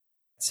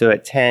So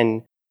at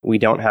 10, we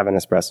don't have an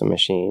espresso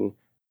machine.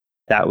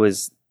 That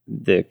was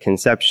the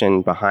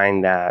conception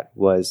behind that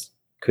was,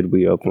 could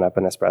we open up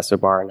an espresso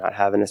bar and not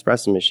have an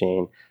espresso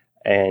machine?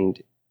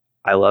 And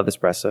I love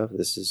espresso.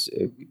 This is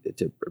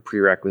a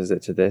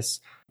prerequisite to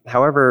this.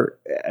 However,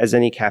 as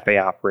any cafe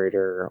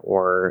operator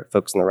or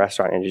folks in the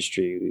restaurant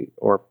industry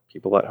or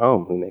people at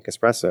home who make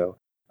espresso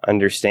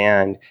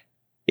understand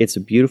it's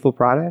a beautiful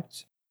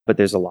product, but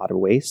there's a lot of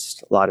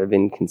waste, a lot of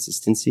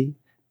inconsistency.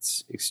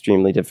 It's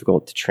extremely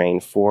difficult to train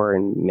for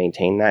and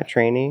maintain that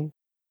training,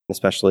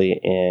 especially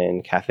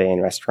in cafe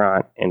and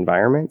restaurant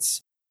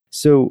environments.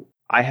 So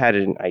I had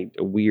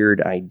a weird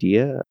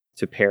idea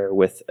to pair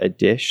with a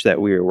dish that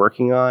we were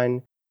working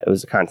on. It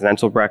was a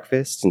continental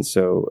breakfast, and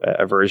so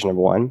a version of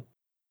one.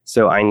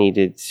 So I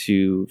needed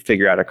to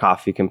figure out a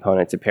coffee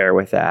component to pair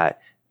with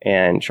that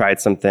and tried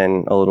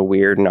something a little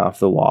weird and off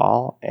the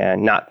wall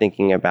and not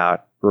thinking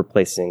about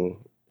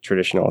replacing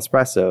traditional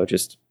espresso,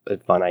 just a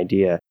fun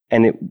idea.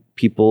 And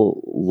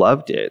people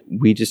loved it.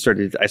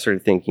 I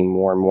started thinking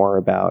more and more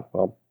about,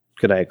 well,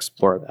 could I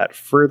explore that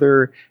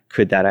further?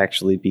 Could that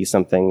actually be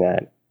something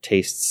that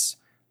tastes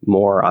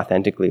more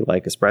authentically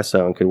like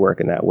espresso and could work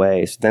in that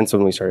way? So then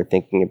when we started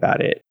thinking about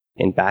it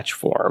in batch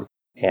form,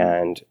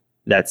 and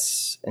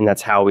that's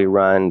how we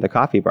run the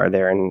coffee bar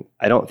there. And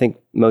I don't think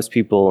most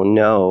people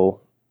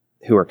know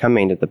who are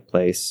coming to the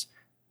place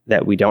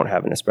that we don't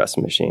have an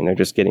espresso machine. They're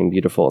just getting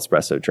beautiful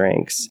espresso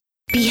drinks.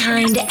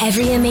 Behind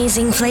every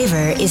amazing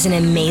flavor is an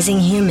amazing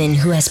human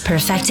who has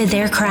perfected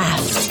their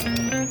craft.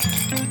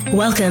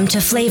 Welcome to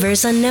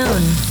Flavors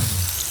Unknown,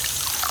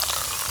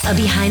 a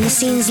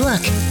behind-the-scenes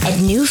look at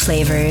new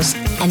flavors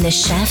and the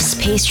chefs,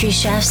 pastry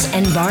chefs,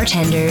 and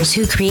bartenders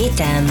who create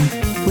them,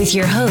 with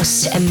your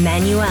host,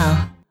 Emmanuel.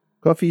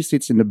 Coffee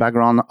sits in the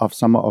background of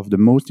some of the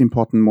most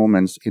important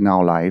moments in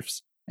our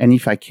lives. And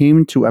if I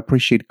came to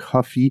appreciate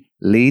coffee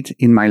late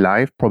in my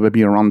life,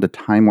 probably around the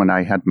time when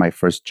I had my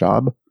first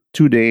job,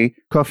 today,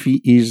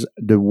 coffee is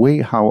the way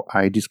how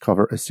I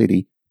discover a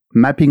city.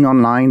 Mapping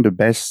online the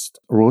best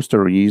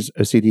roasteries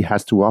a city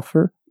has to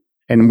offer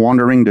and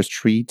wandering the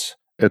streets,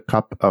 a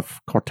cup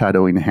of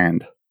cortado in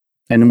hand.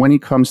 And when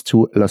it comes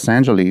to Los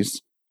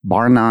Angeles,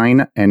 Bar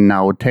 9 and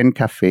now 10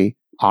 Cafe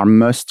are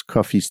must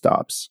coffee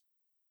stops.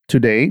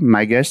 Today,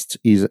 my guest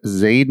is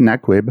Zayde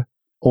Naquib,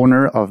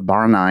 owner of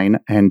Bar 9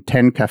 and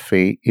 10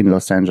 Cafe in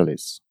Los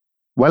Angeles.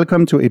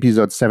 Welcome to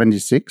episode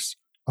 76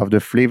 of the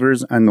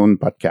Flavors Unknown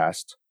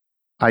podcast.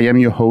 I am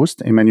your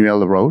host,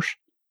 Emmanuel Roche.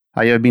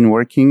 I have been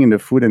working in the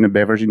food and the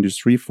beverage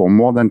industry for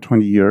more than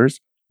 20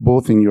 years,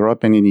 both in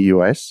Europe and in the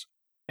US.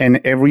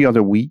 And every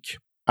other week,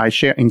 I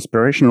share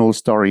inspirational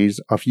stories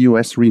of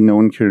US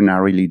renowned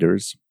culinary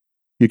leaders.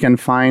 You can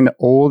find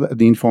all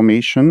the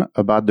information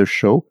about the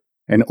show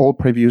and all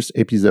previous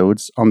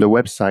episodes on the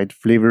website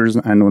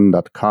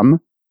flavorsunknown.com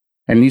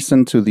and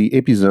listen to the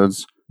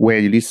episodes where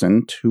you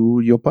listen to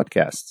your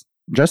podcasts.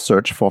 Just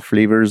search for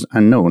Flavors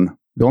Unknown.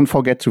 Don't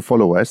forget to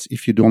follow us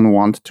if you don't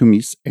want to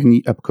miss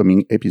any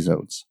upcoming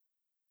episodes.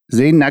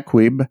 Zayde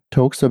Naquib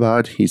talks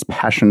about his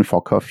passion for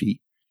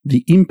coffee,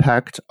 the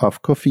impact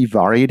of coffee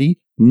variety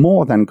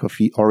more than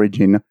coffee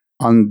origin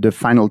on the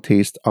final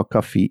taste of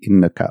coffee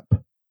in the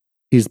cup,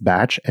 his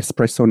batch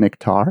espresso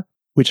nectar,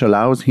 which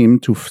allows him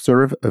to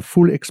serve a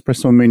full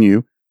espresso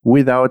menu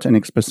without an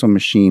espresso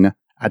machine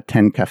at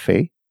 10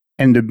 Cafe,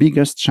 and the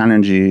biggest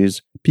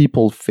challenges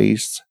people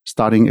face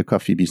starting a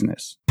coffee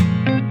business.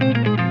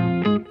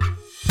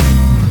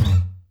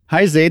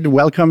 Hi, Zayde.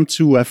 Welcome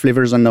to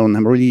Flavors Unknown.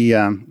 I'm really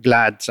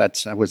glad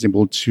that I was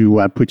able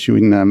to put you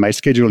in my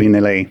schedule in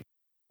LA.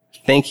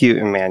 Thank you,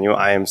 Emmanuel.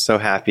 I am so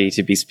happy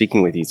to be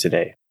speaking with you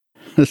today.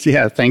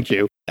 Yeah, thank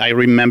you. I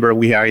remember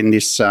we are in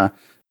this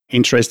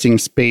interesting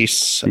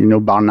space,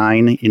 Bar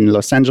 9 in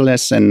Los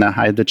Angeles, and I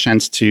had the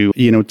chance to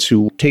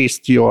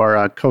taste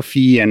your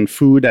coffee and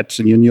food at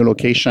your new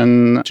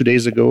location 2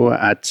 days ago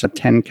at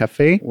 10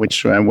 Cafe,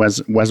 which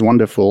was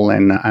wonderful,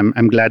 and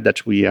I'm glad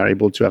that we are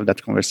able to have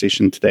that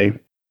conversation today.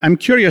 I'm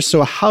curious,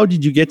 so how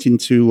did you get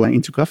into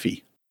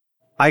coffee?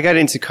 I got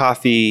into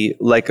coffee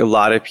like a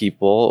lot of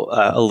people,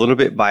 a little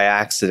bit by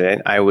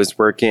accident. I was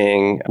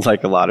working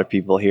like a lot of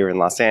people here in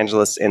Los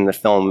Angeles in the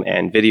film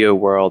and video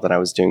world, and I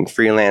was doing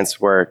freelance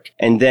work.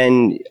 And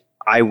then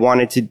I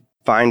wanted to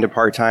find a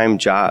part-time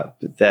job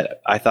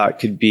that I thought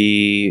could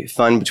be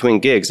fun between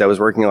gigs. I was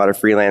working a lot of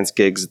freelance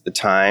gigs at the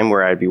time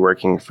where I'd be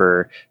working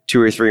for 2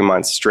 or 3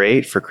 months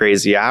straight for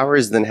crazy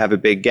hours, then have a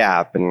big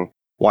gap, and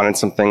wanted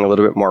something a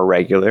little bit more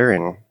regular.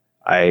 And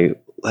I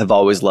have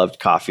always loved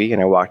coffee,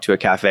 and I walked to a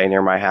cafe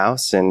near my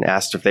house and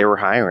asked if they were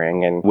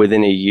hiring. And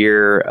within a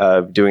year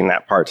of doing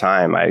that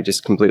part-time, I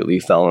just completely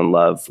fell in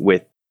love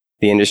with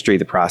the industry,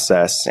 the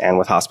process, and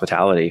with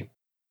hospitality.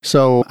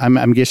 So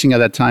I'm guessing at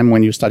that time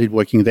when you started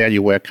working there,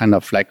 you were kind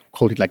of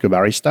called it like a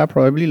barista,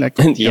 probably?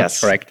 Yes,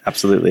 correct.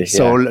 Absolutely.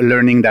 So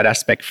learning that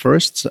aspect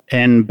first.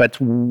 But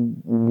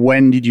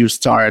when did you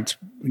start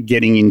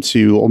getting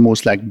into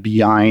almost like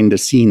behind the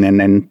scene and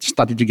then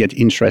started to get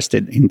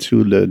interested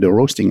into the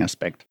roasting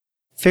aspect?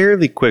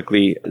 Fairly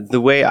quickly. The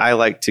way I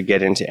like to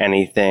get into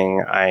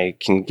anything, I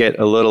can get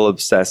a little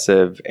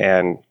obsessive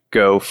and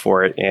go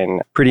for it in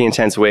pretty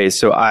intense ways.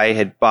 So I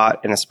had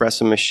bought an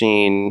espresso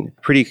machine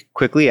pretty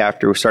quickly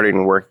after starting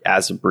to work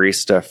as a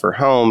barista for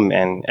home,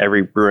 and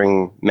every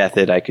brewing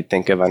method I could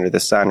think of under the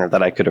sun or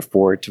that I could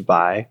afford to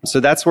buy. So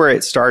that's where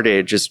it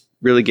started, just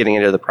really getting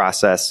into the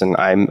process. And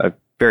I'm a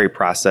very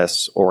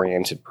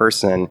process-oriented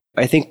person.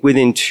 I think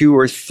within 2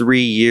 or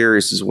 3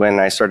 years is when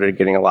I started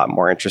getting a lot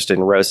more interested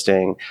in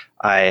roasting.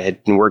 I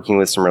had been working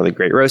with some really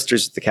great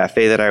roasters at the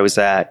cafe that I was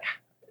at,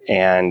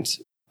 and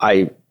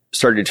I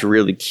started to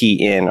really key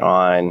in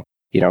on,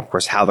 of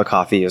course, how the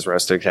coffee is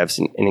roasted. It has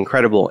an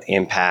incredible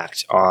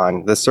impact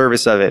on the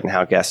service of it and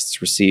how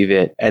guests receive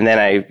it. And then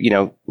I,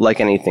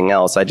 like anything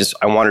else, I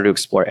wanted to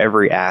explore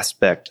every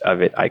aspect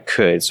of it I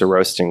could. So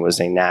roasting was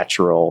a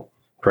natural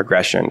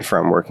progression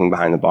from working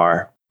behind the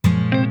bar.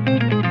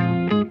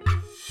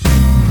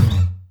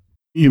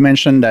 You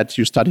mentioned that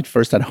you started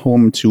first at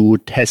home to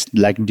test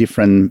like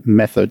different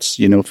methods,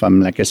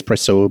 from like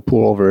espresso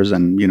pour overs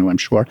and, I'm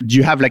sure. Do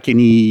you have like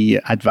any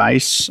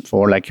advice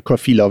for like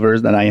coffee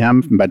lovers that I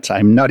am, but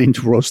I'm not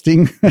into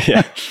roasting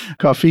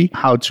coffee?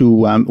 How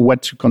to,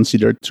 what to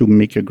consider to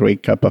make a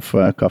great cup of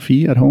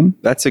coffee at home?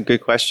 That's a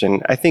good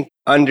question. I think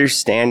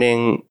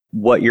understanding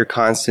what your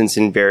constants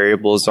and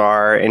variables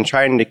are and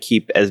trying to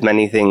keep as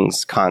many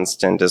things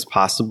constant as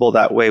possible.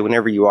 That way,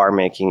 whenever you are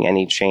making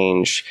any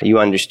change, you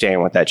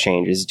understand what that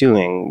change is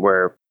doing,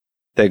 where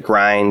the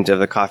grind of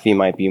the coffee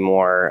might be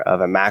more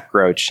of a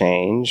macro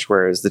change,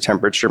 whereas the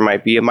temperature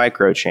might be a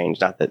micro change.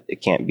 Not that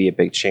it can't be a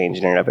big change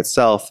in and of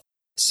itself.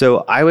 So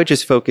I would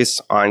just focus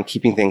on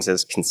keeping things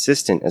as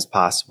consistent as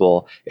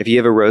possible. If you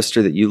have a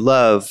roaster that you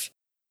love,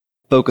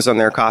 focus on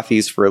their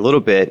coffees for a little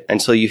bit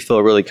until you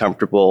feel really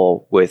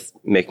comfortable with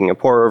making a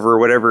pour over or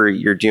whatever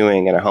you're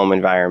doing in a home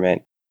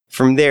environment.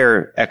 From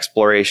there,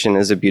 exploration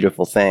is a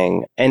beautiful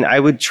thing. And I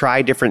would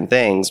try different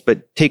things,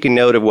 but take a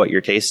note of what you're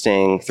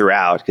tasting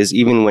throughout, because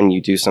even when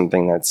you do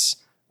something that's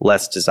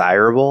less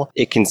desirable,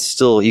 you can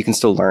still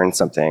learn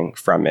something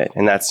from it.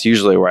 And that's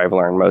usually where I've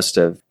learned most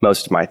of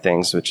my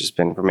things, which has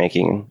been from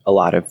making a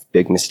lot of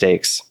big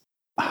mistakes.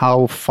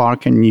 How far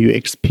can you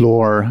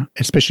explore,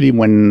 especially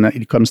when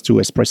it comes to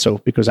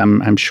espresso? Because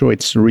I'm sure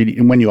it's really,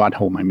 when you're at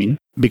home,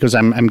 because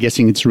I'm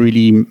guessing it's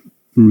really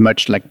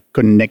much like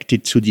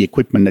connected to the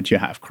equipment that you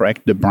have,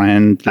 correct? The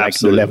brand, like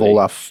Absolutely. The level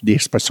of the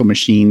espresso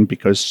machine,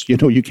 because,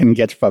 you can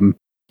get from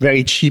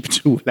very cheap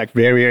to like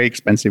very, very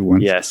expensive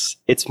ones. Yes.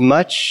 It's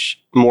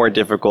much more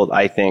difficult,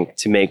 I think,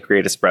 to make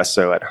great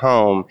espresso at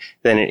home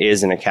than it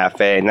is in a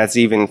cafe. And that's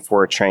even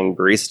for trained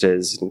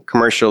baristas. And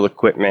commercial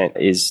equipment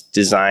is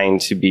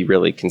designed to be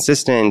really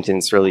consistent and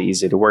it's really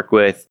easy to work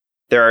with.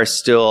 There are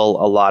still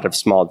a lot of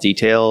small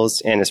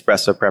details in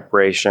espresso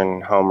preparation,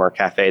 home or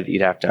cafe, that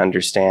you'd have to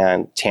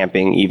understand,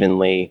 tamping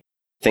evenly,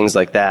 things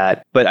like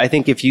that. But I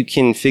think if you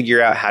can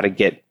figure out how to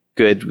get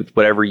good with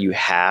whatever you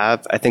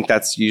have, I think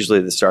that's usually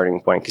the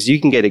starting point, because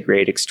you can get a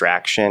great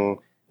extraction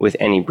with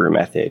any brew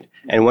method.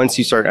 And once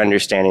you start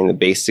understanding the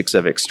basics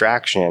of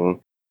extraction,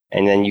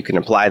 and then you can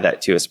apply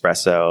that to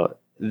espresso,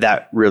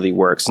 that really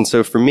works. And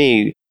so for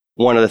me,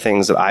 one of the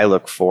things that I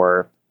look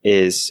for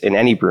is, in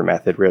any brew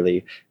method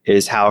really,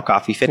 is how a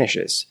coffee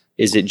finishes.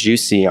 Is it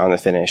juicy on the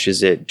finish?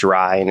 Is it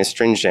dry and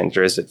astringent,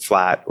 or is it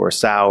flat or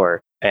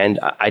sour?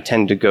 And I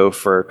tend to go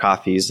for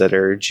coffees that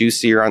are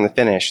juicier on the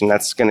finish, and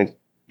that's going to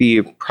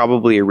be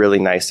probably a really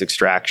nice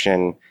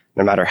extraction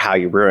no matter how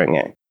you're brewing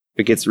it.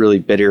 If it gets really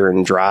bitter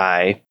and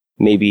dry,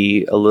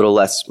 maybe a little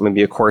less,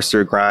 maybe a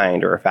coarser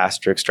grind or a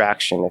faster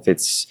extraction. If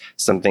it's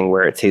something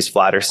where it tastes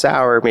flat or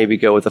sour, maybe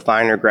go with a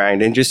finer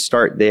grind and just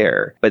start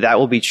there. But that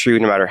will be true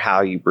no matter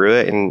how you brew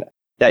it. And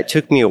that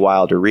took me a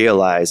while to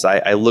realize.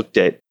 I looked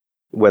at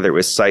whether it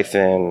was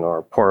siphon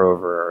or pour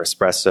over or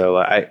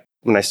espresso.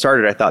 When I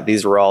started, I thought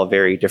these were all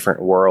very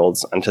different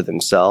worlds unto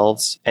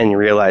themselves, and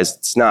realized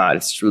it's not.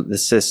 It's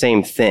the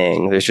same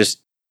thing. There's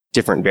just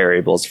different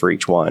variables for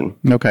each one.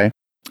 Okay.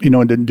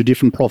 The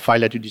different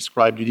profile that you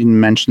described, you didn't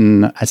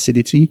mention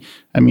acidity.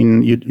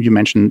 You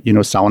mentioned,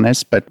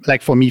 sourness, but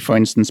like for me, for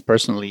instance,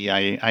 personally,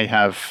 I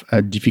have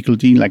a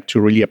difficulty like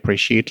to really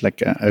appreciate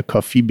like a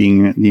coffee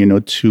being,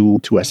 too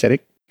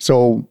acidic.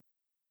 So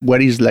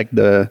what is like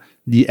the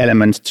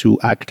element to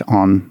act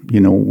on,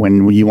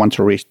 when you want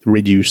to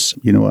reduce,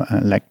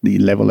 like the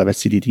level of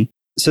acidity?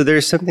 So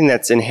there's something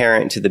that's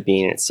inherent to the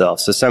bean itself.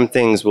 So some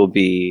things will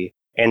be,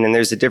 and then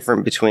there's a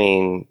difference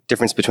between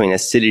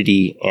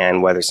acidity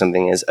and whether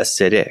something is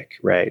acidic,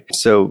 right?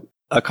 So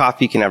a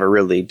coffee can have a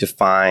really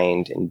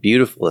defined and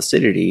beautiful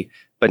acidity,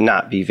 but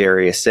not be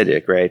very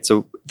acidic, right?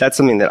 So that's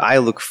something that I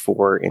look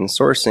for in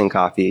sourcing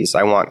coffees.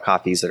 I want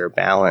coffees that are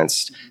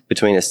balanced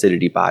between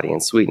acidity, body,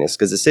 and sweetness,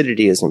 because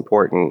acidity is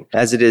important,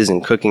 as it is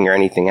in cooking or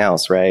anything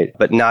else, right?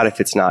 But not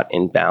if it's not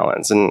in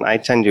balance. And I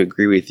tend to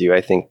agree with you.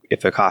 I think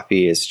if a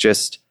coffee is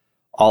just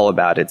all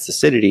about its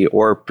acidity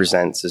or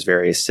presents as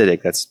very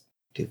acidic,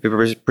 if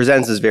it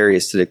presents as very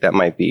acidic, that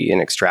might be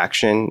an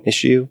extraction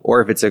issue.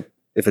 Or if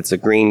it's a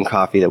green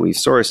coffee that we've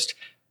sourced,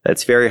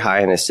 that's very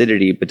high in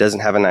acidity, but doesn't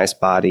have a nice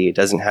body, it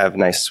doesn't have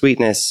nice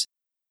sweetness,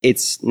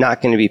 it's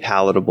not going to be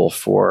palatable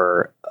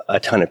for a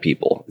ton of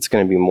people. It's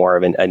going to be more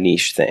of a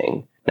niche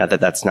thing. Not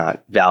that that's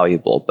not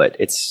valuable, but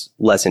it's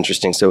less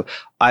interesting. So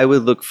I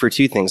would look for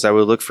two things. I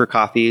would look for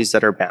coffees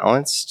that are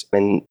balanced.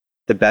 And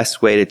the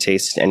best way to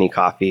taste any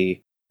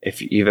coffee,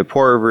 if you have a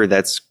pour over,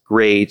 that's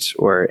great,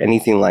 or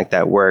anything like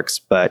that works.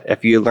 But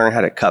if you learn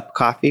how to cup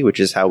coffee, which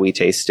is how we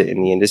taste it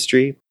in the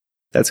industry,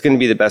 that's going to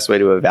be the best way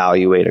to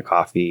evaluate a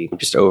coffee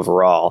just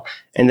overall.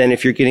 And then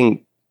if you're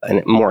getting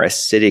a more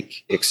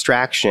acidic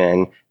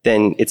extraction,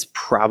 then it's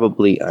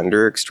probably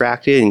under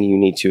extracted and you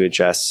need to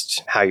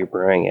adjust how you're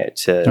brewing it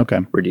to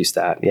reduce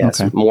that. Yeah,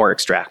 it's more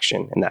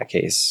extraction in that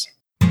case.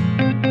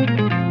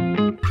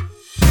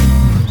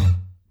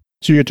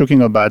 So you're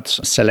talking about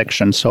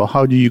selection. So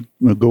how do you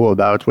go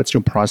about, what's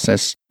your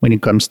process when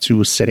it comes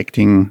to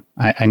selecting,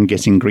 I'm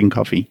guessing, green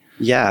coffee?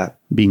 Yeah.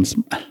 Beans.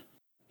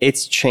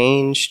 It's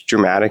changed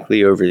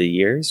dramatically over the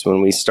years.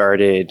 When we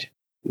started,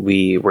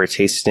 we were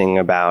tasting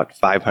about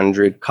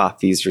 500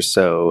 coffees or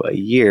so a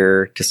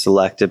year to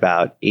select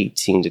about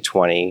 18 to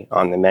 20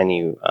 on the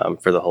menu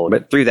for the whole.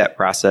 But through that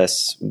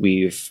process,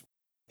 we've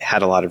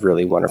had a lot of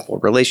really wonderful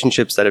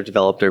relationships that have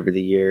developed over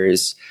the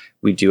years.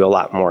 We do a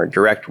lot more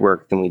direct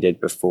work than we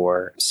did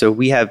before. So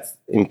we have,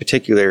 in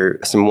particular,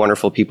 some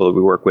wonderful people that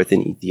we work with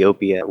in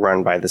Ethiopia,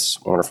 run by this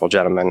wonderful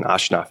gentleman,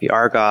 Ashnafi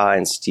Arga,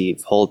 and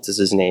Steve Holt is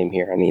his name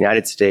here in the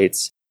United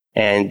States.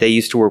 And they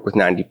used to work with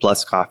 90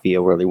 Plus Coffee,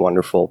 a really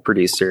wonderful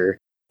producer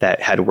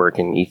that had work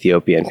in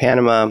Ethiopia and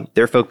Panama.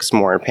 They're focused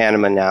more in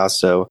Panama now.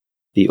 So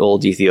the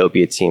old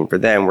Ethiopia team, for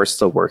them, we're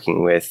still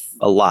working with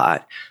a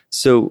lot.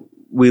 So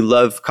we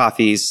love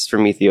coffees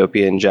from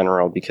Ethiopia in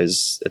general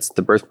because it's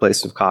the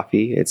birthplace of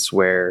coffee. It's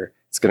where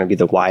it's going to be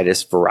the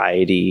widest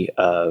variety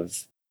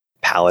of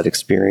palate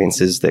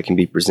experiences that can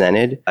be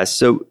presented.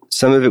 So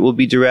some of it will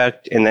be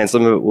direct, and then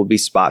some of it will be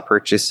spot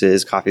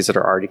purchases, coffees that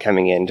are already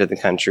coming into the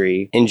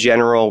country. In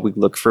general, we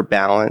look for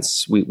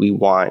balance. We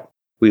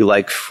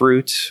like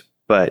fruit,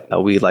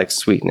 but we like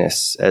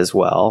sweetness as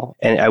well.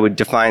 And I would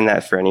define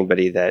that for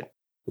anybody that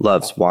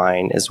loves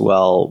wine as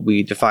well.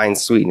 We define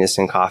sweetness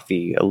in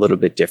coffee a little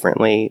bit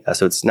differently.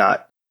 So it's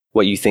not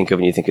what you think of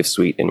when you think of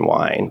sweet in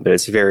wine, but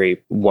it's a very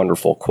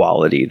wonderful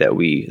quality that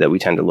we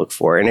tend to look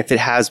for. And if it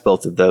has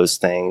both of those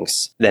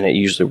things, then it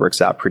usually works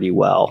out pretty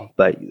well.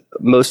 But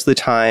most of the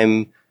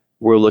time,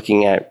 we're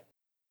looking at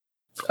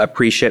a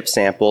pre-ship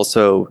sample.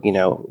 So,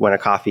 when a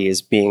coffee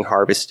is being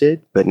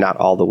harvested, but not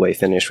all the way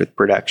finished with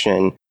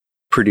production,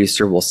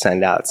 producer will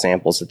send out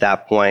samples at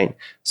that point.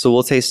 So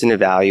we'll taste and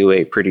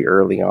evaluate pretty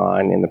early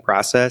on in the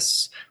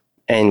process.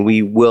 And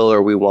we will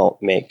or we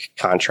won't make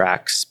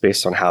contracts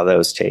based on how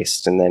those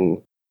taste. And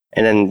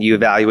then you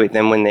evaluate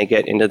them when they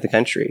get into the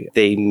country.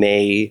 They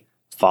may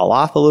fall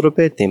off a little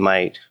bit. They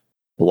might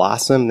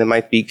blossom. They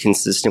might be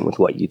consistent with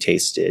what you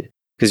tasted,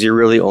 because you're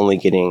really only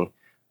getting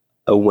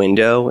a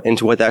window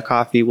into what that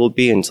coffee will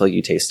be until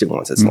you taste it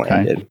once it's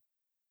landed.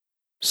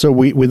 So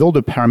with all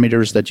the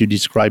parameters that you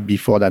described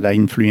before that are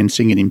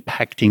influencing and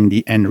impacting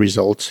the end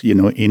result,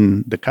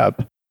 in the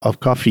cup of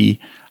coffee,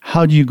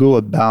 how do you go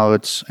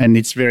about, and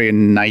it's a very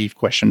naive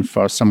question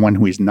for someone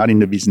who is not in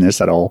the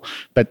business at all,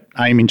 but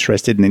I'm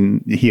interested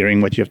in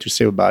hearing what you have to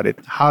say about it.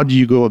 How do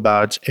you go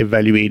about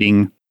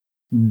evaluating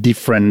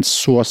different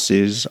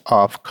sources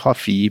of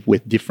coffee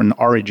with different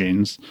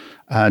origins,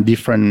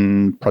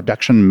 different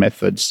production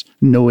methods,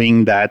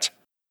 knowing that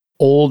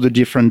all the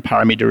different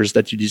parameters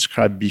that you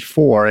described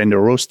before in the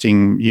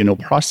roasting,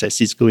 process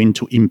is going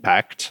to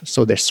impact.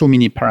 So there's so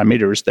many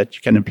parameters that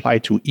you can apply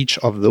to each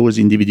of those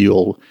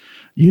individual,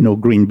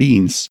 green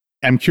beans.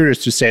 I'm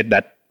curious to say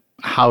that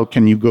how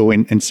can you go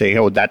in and say,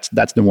 oh, that's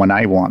the one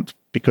I want?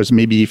 Because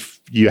maybe if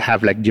you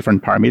have like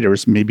different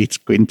parameters, maybe it's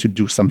going to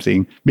do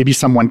something. Maybe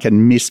someone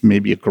can miss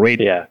maybe a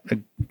great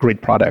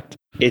product.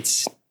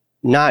 It's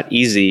not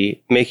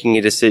easy. Making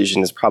a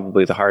decision is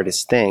probably the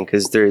hardest thing,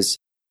 because there's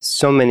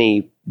so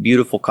many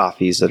beautiful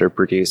coffees that are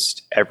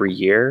produced every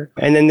year.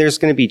 And then there's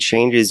going to be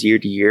changes year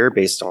to year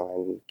based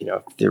on,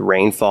 if the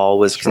rainfall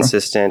was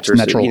consistent or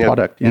natural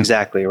product. Yeah.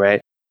 Exactly, right?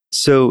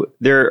 So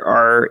there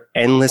are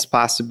endless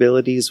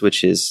possibilities,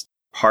 which is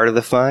part of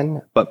the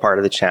fun, but part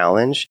of the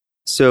challenge.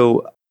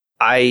 So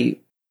I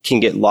can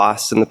get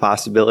lost in the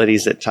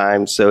possibilities at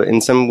times. So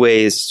in some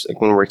ways, like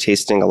when we're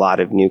tasting a lot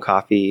of new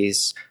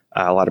coffees,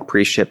 a lot of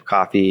pre-shipped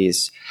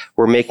coffees,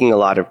 we're making a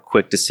lot of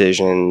quick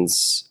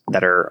decisions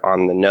that are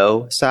on the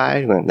no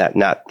side. That's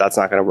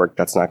not going to work.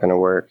 That's not going to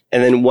work.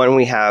 And then when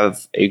we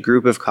have a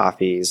group of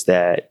coffees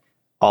that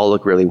all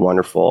look really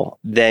wonderful,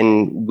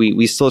 then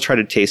we still try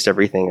to taste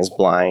everything as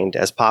blind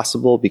as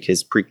possible,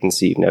 because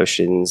preconceived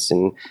notions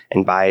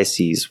and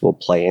biases will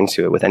play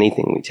into it with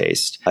anything we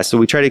taste. So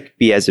we try to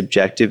be as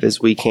objective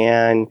as we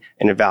can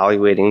in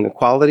evaluating the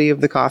quality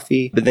of the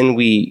coffee. But then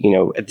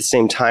at the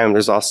same time,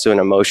 there's also an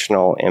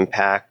emotional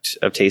impact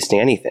of tasting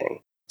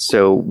anything.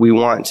 So we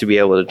want to be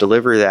able to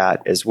deliver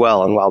that as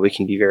well. And while we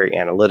can be very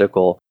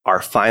analytical,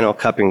 our final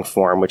cupping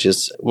form, which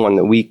is one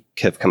that we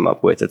have come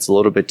up with, it's a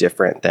little bit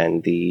different than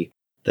the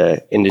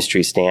the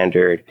industry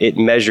standard. It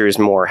measures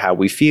more how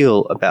we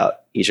feel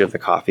about each of the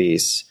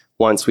coffees.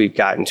 Once we've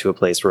gotten to a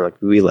place where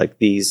we like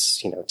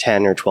these,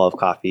 10 or 12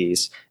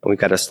 coffees, and we've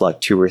got to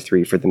select 2 or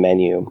 3 for the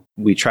menu,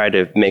 we try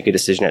to make a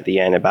decision at the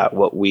end about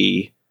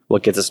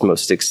what gets us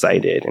most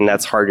excited. And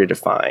that's hard to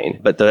define.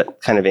 But the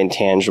kind of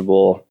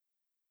intangible,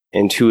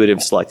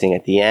 intuitive selecting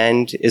at the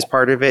end is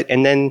part of it.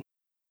 And then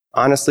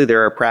honestly,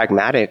 there are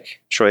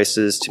pragmatic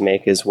choices to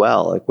make as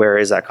well. Like, where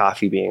is that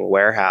coffee being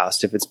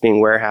warehoused? If it's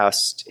being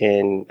warehoused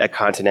at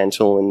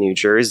Continental in New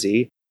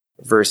Jersey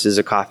versus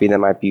a coffee that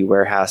might be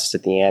warehoused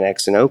at the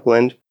Annex in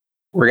Oakland,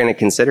 we're going to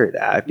consider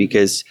that,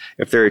 because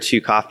if there are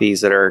 2 coffees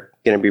that are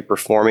going to be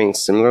performing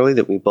similarly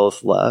that we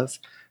both love,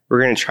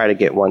 we're going to try to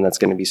get one that's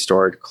going to be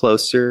stored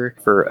closer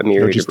for a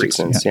myriad of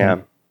reasons.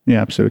 Yeah,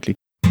 absolutely.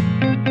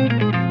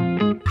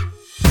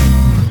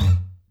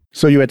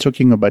 So you were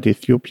talking about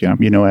Ethiopia,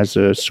 as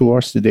a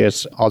source.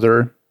 There's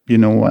other,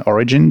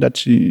 origin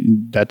that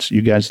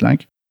you guys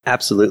like?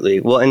 Absolutely.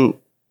 Well, and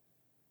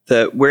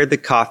where the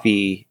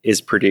coffee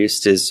is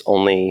produced is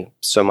only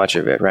so much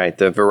of it, right?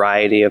 The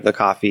variety of the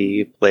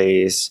coffee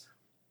plays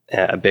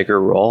a bigger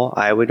role,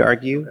 I would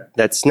argue.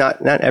 That's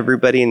not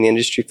everybody in the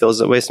industry feels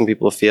that way. Some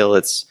people feel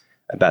it's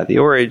about the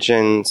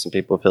origin. Some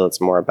people feel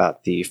it's more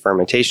about the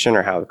fermentation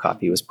or how the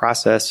coffee was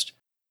processed.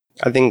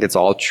 I think that's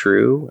all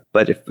true.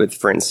 But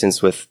for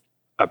instance, with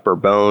a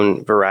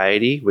Bourbon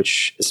variety,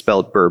 which is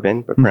spelled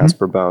bourbon, but pronounced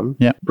Bourbon.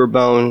 Yeah.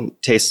 Bourbon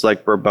tastes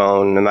like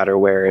Bourbon no matter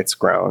where it's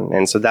grown.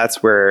 And so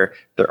that's where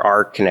there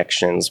are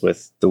connections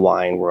with the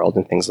wine world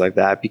and things like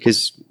that,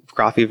 because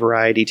coffee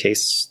variety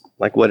tastes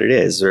like what it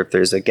is. Or if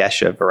there's a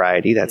Gesha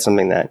variety, that's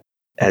something that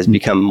has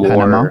become more.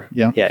 Panama,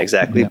 yeah,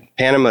 exactly. Yeah.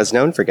 Panama is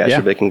known for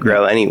Gesha, but it can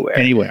grow anywhere.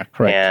 Anywhere,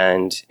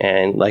 correct.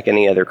 And like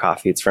any other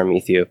coffee, it's from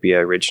Ethiopia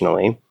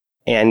originally.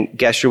 And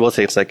Gesha will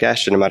taste like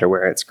Gesha no matter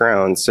where it's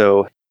grown.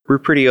 So we're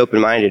pretty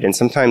open-minded, and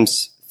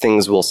sometimes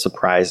things will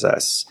surprise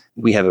us.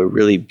 We have a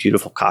really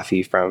beautiful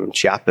coffee from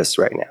Chiapas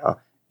right now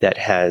that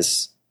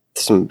has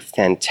some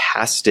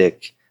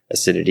fantastic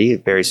acidity,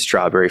 very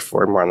strawberry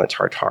forward, more on the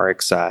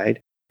tartaric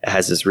side. It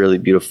has this really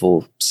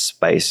beautiful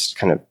spiced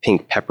kind of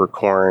pink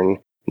peppercorn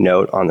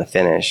note on the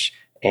finish,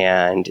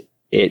 and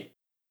it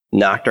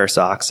knocked our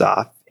socks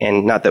off.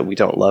 And not that we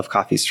don't love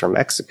coffees from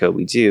Mexico,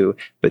 we do,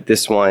 but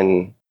this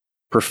one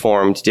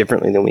performed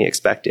differently than we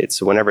expected.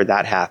 So whenever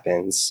that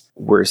happens,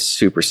 we're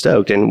super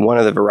stoked. And one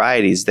of the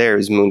varieties there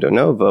is Mundo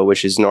Novo,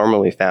 which is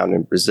normally found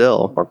in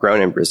Brazil, or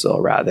grown in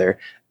Brazil rather.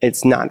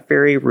 It's not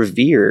very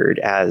revered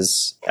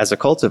as a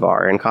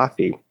cultivar in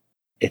coffee.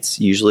 It's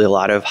usually a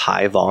lot of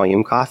high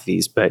volume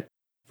coffees, but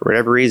for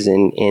whatever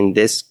reason, in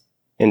this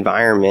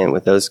environment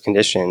with those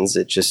conditions,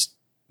 it just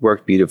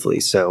worked beautifully.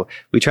 So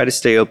we try to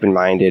stay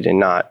open-minded and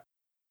not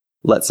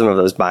let some of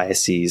those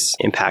biases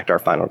impact our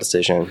final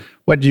decision.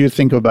 What do you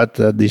think about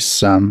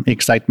this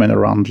excitement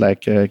around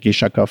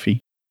geisha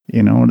coffee?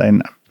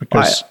 And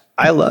because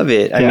I love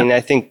it. I mean,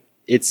 I think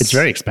it's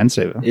very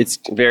expensive. It's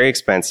very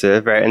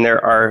expensive, right? And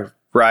there are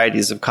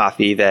varieties of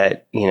coffee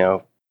that,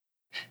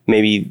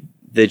 maybe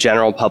the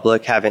general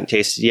public haven't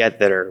tasted yet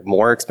that are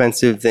more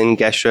expensive than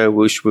Gesha.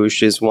 Whoosh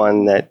Whoosh is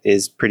one that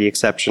is pretty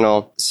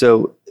exceptional.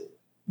 So,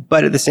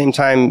 but at the same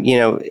time,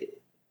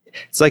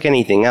 it's like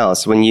anything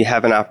else. When you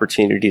have an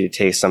opportunity to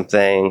taste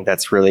something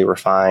that's really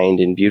refined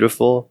and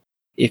beautiful,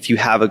 if you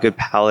have a good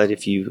palate,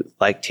 if you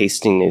like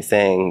tasting new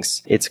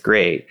things, it's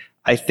great.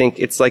 I think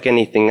it's like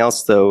anything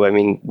else, though. I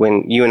mean,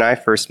 when you and I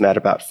first met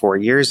about 4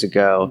 years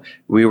ago,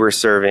 we were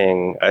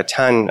serving a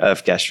ton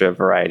of Gesha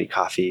variety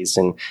coffees,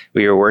 and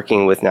we were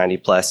working with 90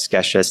 plus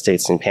Gesha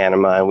estates in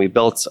Panama, and we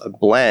built a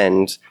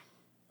blend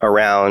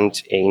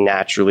around a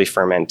naturally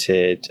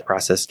fermented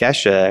processed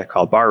Gesha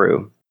called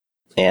Baru.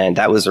 And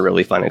that was a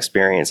really fun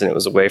experience. And it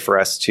was a way for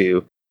us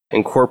to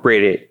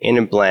incorporate it in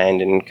a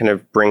blend and kind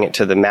of bring it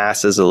to the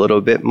masses a little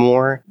bit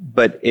more.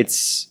 But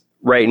it's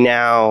right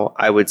now,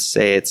 I would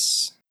say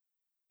it's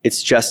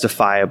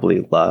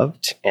justifiably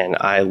loved. And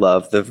I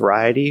love the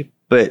variety,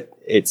 but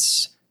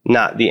it's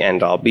not the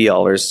end all be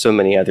all. There's so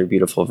many other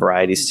beautiful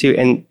varieties too.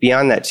 And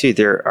beyond that too,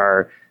 there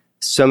are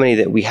so many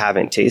that we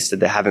haven't tasted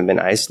that haven't been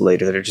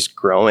isolated that are just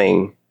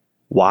growing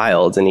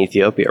wild in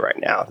Ethiopia right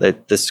now.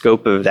 That the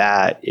scope of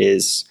that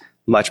is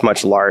much,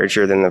 much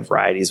larger than the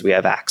varieties we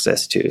have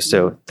access to.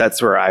 So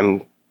that's where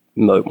I'm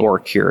more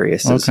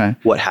curious is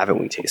what haven't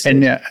we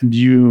tasted? And do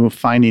you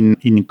find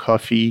in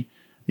coffee,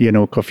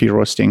 coffee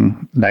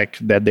roasting, like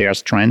that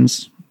there's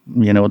trends,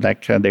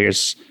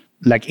 there's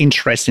like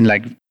interest in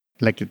like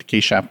the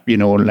Geisha,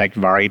 like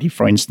variety,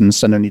 for instance,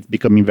 suddenly it's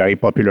becoming very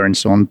popular and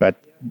so on.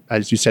 But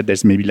as you said,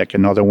 there's maybe like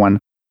another one.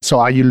 So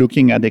are you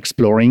looking at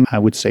exploring, I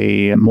would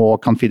say, more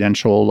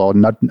confidential or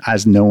not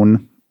as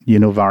known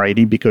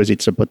variety because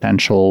it's a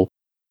potential,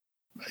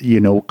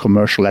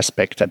 commercial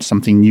aspect that's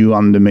something new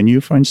on the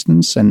menu, for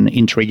instance, and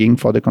intriguing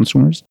for the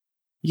consumers?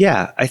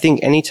 Yeah, I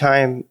think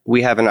anytime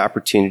we have an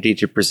opportunity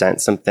to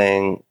present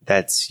something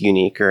that's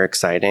unique or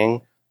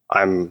exciting,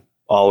 I'm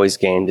always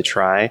game to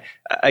try.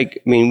 I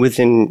mean,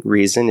 within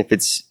reason, if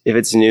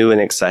it's new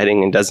and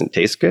exciting and doesn't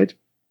taste good,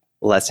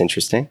 less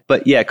interesting.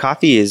 But yeah,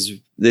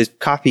 the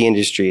coffee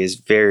industry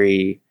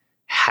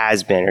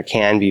has been or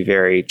can be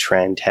very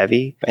trend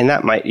heavy. And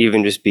that might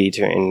even just be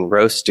in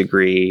roast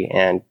degree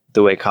and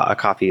the way a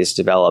coffee is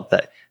developed,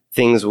 that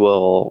things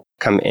will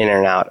come in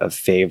and out of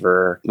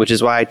favor, which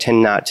is why I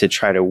tend not to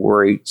try to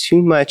worry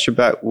too much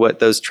about what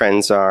those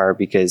trends are,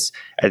 because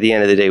at the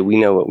end of the day, we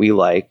know what we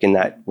like, and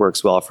that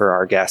works well for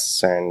our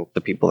guests and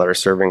the people that are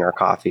serving our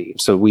coffee.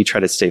 So we try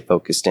to stay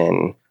focused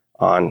in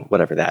on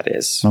whatever that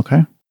is.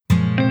 Okay.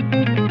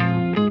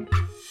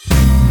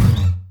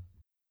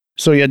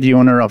 So you're the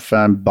owner of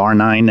Bar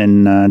 9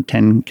 and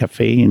 10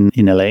 Cafe in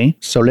LA.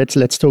 So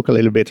let's talk a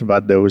little bit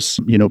about those,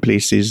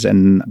 places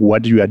and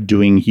what you are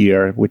doing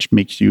here, which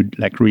makes you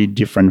really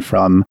different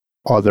from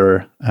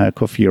other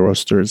coffee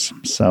roasters.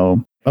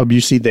 So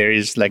obviously there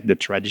is the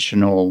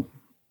traditional,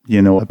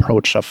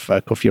 approach of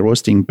coffee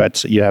roasting,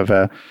 but you have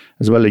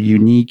as well a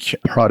unique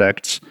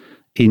product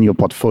in your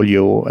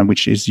portfolio,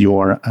 which is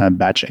your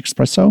batch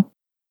espresso.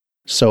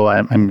 So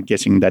I'm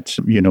guessing that,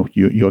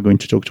 you're going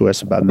to talk to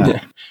us about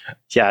that.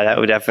 Yeah, that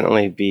would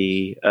definitely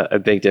be a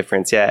big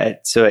difference. Yeah.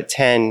 So at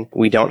 10,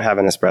 we don't have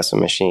an espresso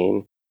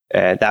machine.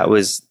 That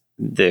was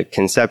the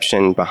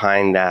conception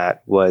behind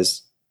that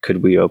was,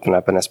 could we open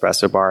up an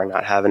espresso bar and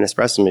not have an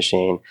espresso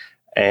machine?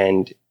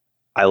 And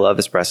I love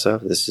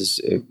espresso. This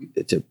is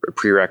it's a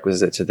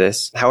prerequisite to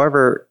this.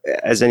 However,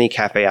 as any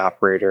cafe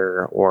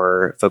operator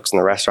or folks in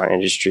the restaurant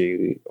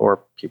industry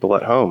or people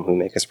at home who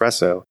make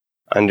espresso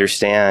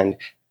understand,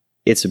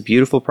 it's a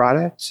beautiful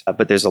product,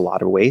 but there's a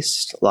lot of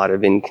waste, a lot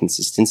of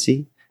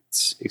inconsistency.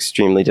 It's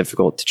extremely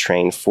difficult to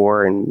train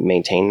for and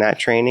maintain that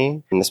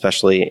training, and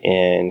especially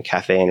in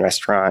cafe and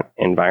restaurant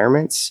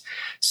environments.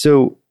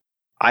 So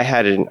I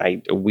had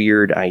a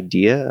weird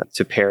idea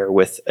to pair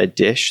with a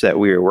dish that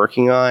we were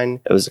working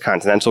on. It was a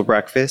continental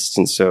breakfast,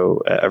 and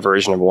so a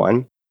version of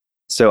one.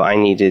 So I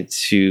needed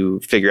to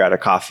figure out a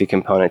coffee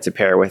component to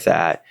pair with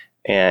that,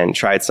 and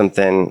tried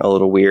something a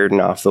little weird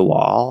and off the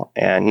wall,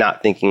 and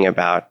not thinking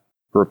about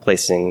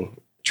replacing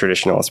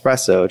traditional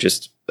espresso,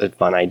 just a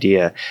fun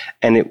idea.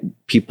 And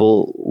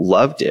people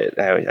loved it.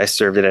 I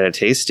served it at a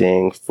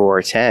tasting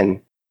for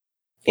 10,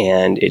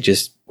 and it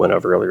just went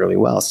over really, really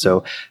well.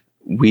 So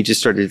I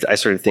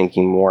started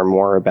thinking more and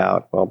more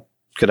about, well,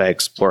 could I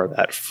explore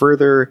that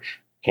further?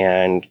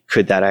 And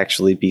could that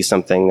actually be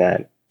something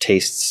that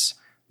tastes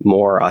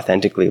more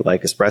authentically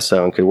like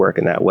espresso and could work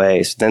in that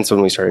way? So that's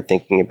when we started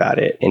thinking about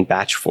it in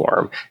batch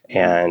form.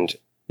 And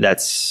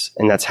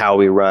that's how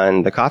we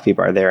run the coffee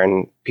bar there.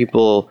 And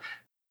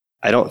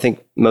I don't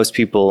think most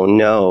people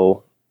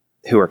know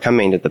who are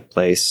coming to the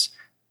place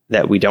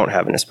that we don't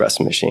have an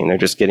espresso machine. They're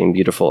just getting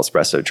beautiful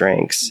espresso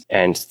drinks.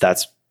 And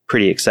that's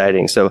pretty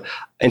exciting. So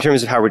in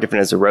terms of how we're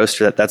different as a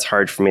roaster, that's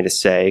hard for me to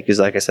say, because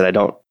like I said, I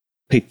don't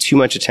pay too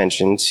much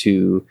attention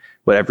to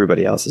what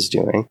everybody else is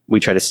doing. We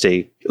try to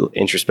stay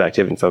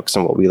introspective and focus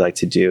on what we like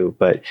to do,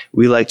 but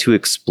we like to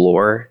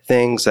explore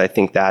things. I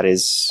think that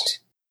is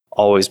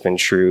always been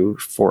true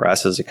for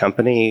us as a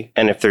company.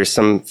 And if there's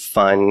some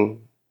fun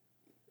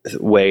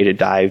way to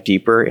dive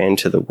deeper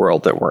into the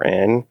world that we're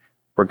in,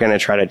 we're going to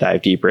try to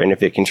dive deeper. And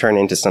if it can turn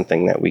into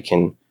something that we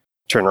can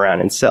turn around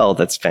and sell,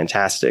 that's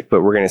fantastic.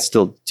 But we're going to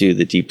still do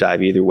the deep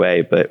dive either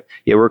way. But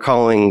yeah, we're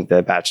calling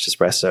the batch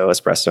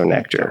espresso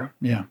nectar.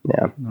 Yeah.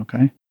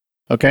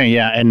 Okay.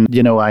 Yeah. And,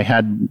 I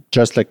had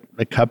just a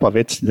cup of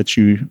it that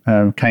you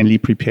kindly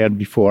prepared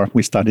before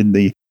we started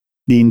the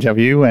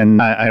interview.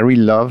 And I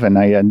really love, and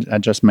I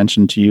just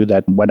mentioned to you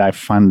that what I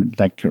find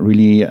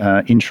really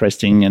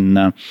interesting,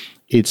 and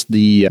it's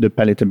the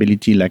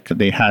palatability,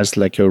 they has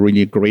a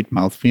really great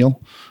mouthfeel,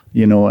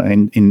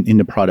 in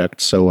the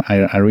product. So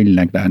I really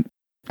like that.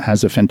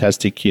 Has a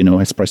fantastic,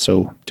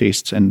 espresso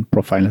taste and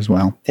profile as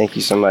well. Thank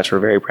you so much. We're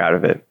very proud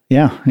of it.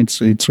 Yeah, it's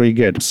really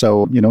good.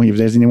 So, if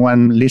there's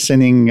anyone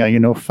listening,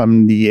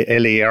 from the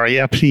LA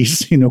area,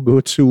 please,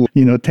 go to,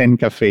 10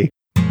 Cafe.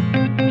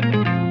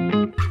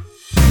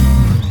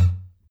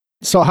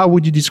 So how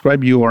would you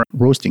describe your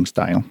roasting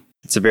style?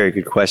 It's a very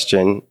good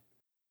question.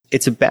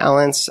 It's a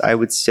balance, I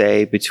would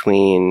say,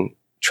 between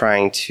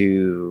trying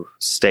to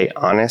stay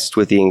honest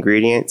with the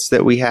ingredients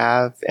that we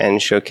have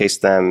and showcase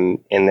them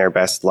in their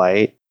best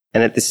light.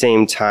 And at the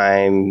same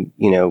time,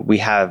 we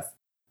have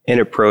an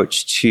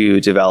approach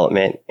to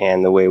development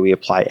and the way we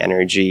apply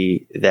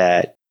energy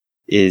that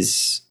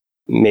is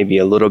maybe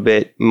a little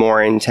bit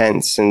more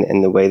intense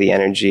in the way the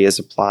energy is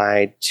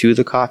applied to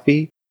the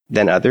coffee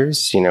than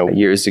others.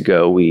 Years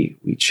ago, we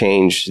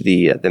changed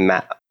the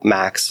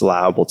max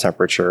allowable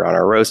temperature on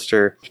our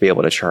roaster to be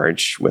able to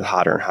charge with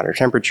hotter and hotter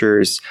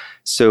temperatures.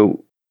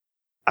 So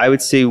I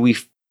would say we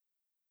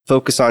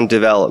focus on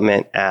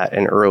development at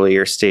an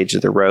earlier stage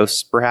of the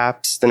roast,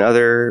 perhaps, than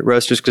other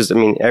roasters. Because,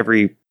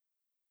 every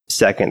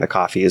second the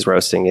coffee is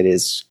roasting, it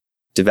is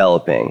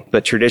developing.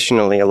 But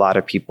traditionally, a lot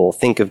of people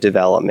think of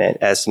development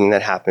as something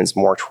that happens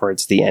more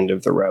towards the end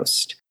of the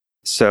roast.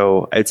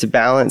 So it's a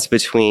balance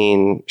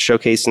between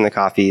showcasing the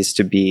coffees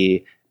to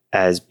be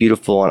as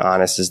beautiful and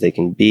honest as they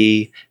can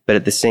be, but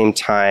at the same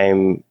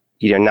time,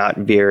 not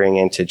veering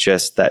into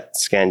just that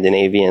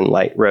Scandinavian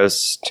light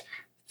roast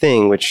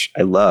thing, which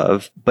I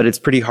love, but it's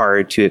pretty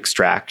hard to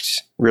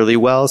extract really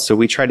well. So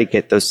we try to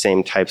get those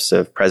same types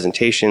of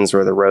presentations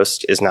where the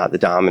roast is not the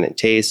dominant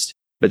taste,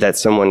 but that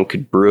someone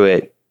could brew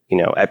it,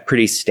 at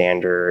pretty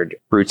standard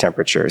brew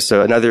temperature.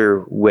 So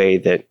another way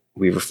that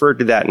we've referred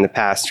to that in the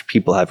past,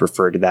 people have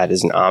referred to that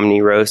as an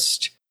omni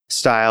roast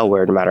style,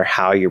 where no matter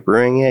how you're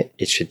brewing it,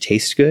 it should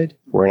taste good.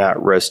 We're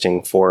not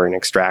roasting for an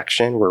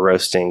extraction. We're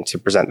roasting to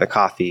present the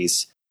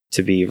coffees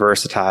to be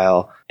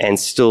versatile and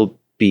still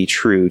be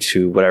true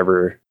to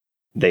whatever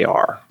they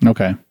are.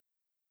 Okay.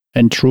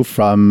 And true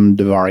from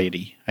the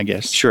variety, I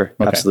guess. Sure.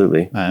 Okay.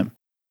 Absolutely.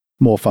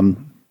 More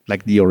from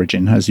like the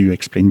origin, as you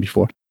explained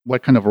before.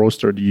 What kind of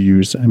roaster do you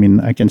use? I mean,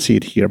 I can see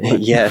it here.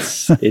 But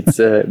Yes, it's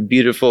a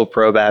beautiful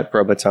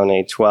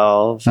Probatone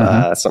 12,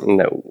 something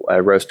that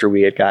a roaster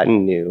we had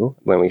gotten new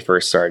when we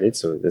first started.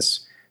 So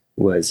this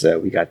was,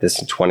 we got this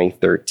in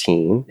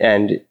 2013.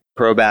 And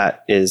Probat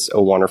is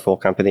a wonderful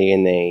company,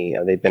 and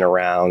they've been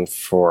around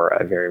for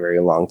a very,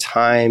 very long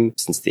time,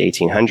 since the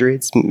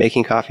 1800s,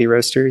 making coffee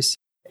roasters.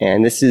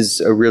 And this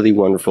is a really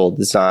wonderful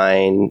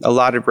design. A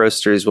lot of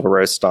roasters will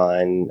roast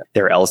on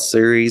their L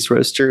series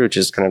roaster, which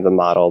is kind of the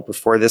model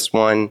before this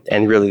one.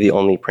 And really the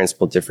only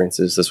principal difference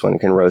is this one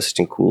can roast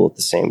and cool at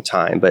the same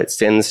time. But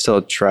stainless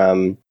steel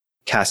drum,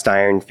 cast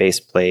iron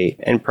faceplate,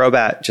 and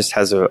Probat just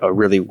has a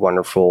really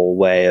wonderful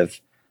way of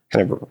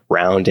kind of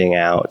rounding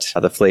out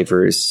the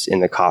flavors in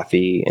the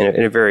coffee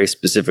in a very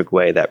specific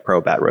way that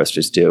Probat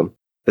roasters do.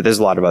 But there's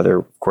a lot of other,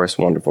 of course,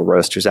 wonderful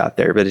roasters out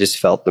there, but it just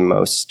felt the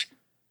most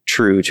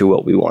true to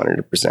what we wanted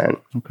to present.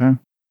 Okay.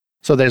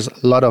 So there's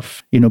a lot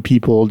of,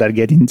 people that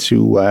get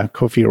into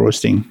coffee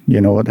roasting,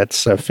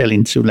 that's fell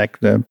into like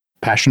the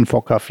passion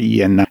for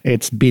coffee. And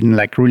it's been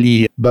like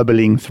really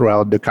bubbling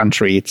throughout the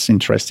country. It's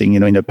interesting,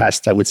 in the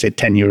past, I would say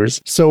 10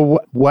 years. So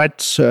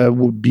what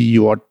would be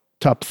your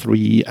top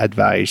 3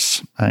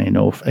 advice,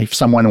 if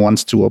someone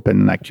wants to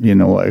open like,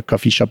 a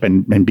coffee shop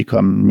and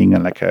becoming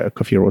like a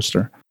coffee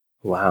roaster?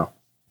 Wow.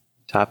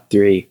 Top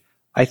 3.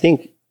 I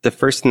think the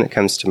first thing that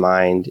comes to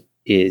mind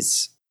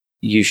is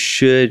you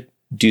should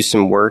do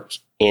some work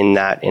in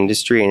that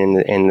industry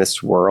and in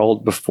this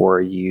world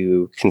before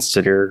you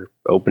consider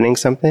opening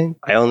something.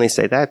 I only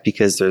say that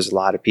because there's a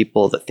lot of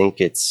people that think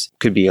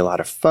could be a lot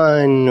of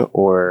fun,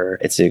 or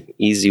it's an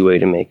easy way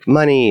to make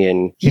money.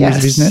 And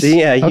yes, business?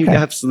 Yeah, you Okay.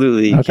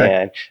 absolutely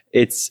Okay.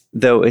 can.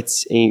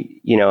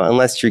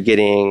 Unless you're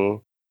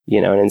getting,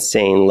 an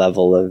insane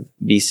level of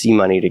VC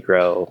money to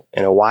grow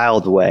in a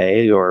wild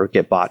way or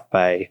get bought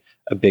by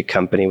a big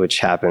company, which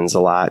happens a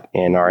lot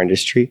in our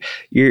industry,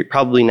 you're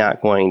probably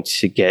not going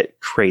to get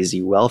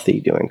crazy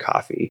wealthy doing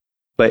coffee.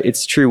 But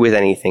it's true with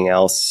anything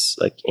else,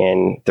 like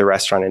in the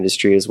restaurant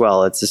industry as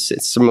well. It's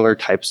similar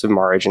types of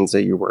margins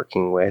that you're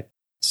working with.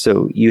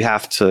 So you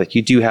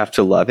do have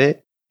to love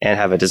it and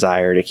have a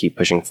desire to keep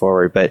pushing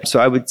forward. But so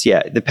I would,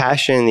 the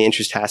passion, the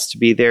interest has to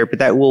be there, but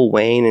that will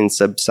wane and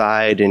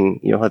subside, and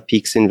you'll have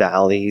peaks and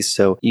valleys.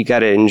 So you got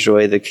to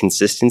enjoy the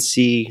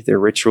consistency, the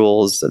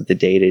rituals of the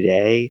day to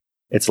day.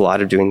 It's a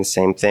lot of doing the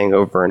same thing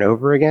over and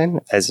over again,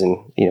 as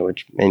in,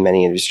 in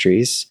many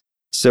industries.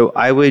 So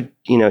I would,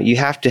 you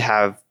have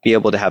to be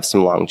able to have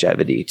some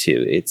longevity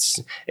too.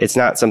 It's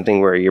not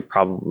something where you're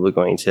probably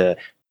going to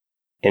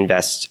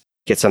invest,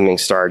 get something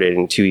started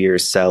in 2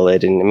 years, sell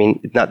it. And I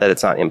mean, not that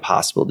it's not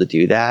impossible to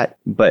do that,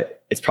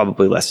 but it's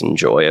probably less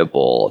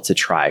enjoyable to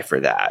try for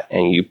that.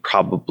 And you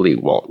probably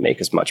won't make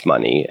as much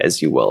money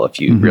as you will if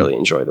you really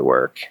enjoy the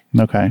work.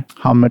 Okay.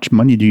 How much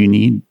money do you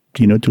need,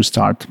 to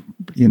start,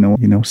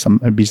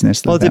 a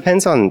business like Well, it that?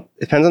 depends on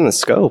the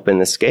scope and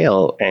the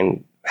scale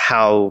and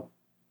how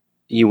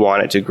you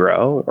want it to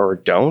grow or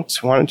don't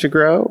want it to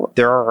grow.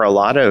 There are a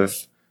lot of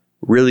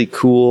really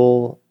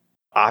cool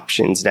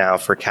options now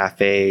for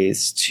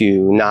cafes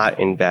to not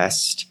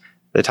invest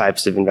the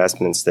types of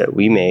investments that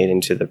we made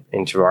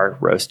into our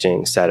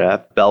roasting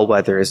setup.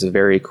 Bellwether is a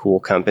very cool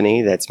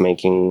company that's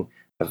making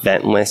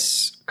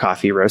ventless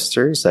coffee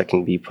roasters that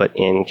can be put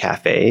in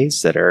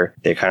cafes they're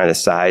kind of the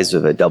size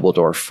of a double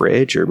door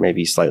fridge or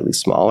maybe slightly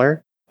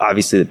smaller.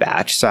 Obviously, the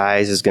batch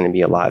size is going to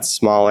be a lot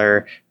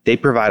smaller. They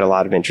provide a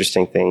lot of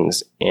interesting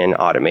things in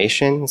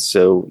automation.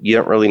 So you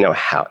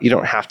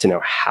don't have to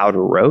know how to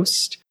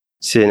roast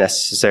to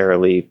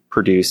necessarily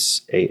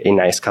produce a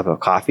nice cup of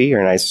coffee or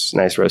a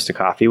nice roasted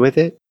coffee with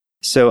it.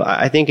 So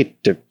I think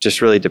it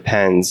just really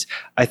depends.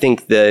 I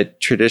think the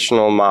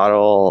traditional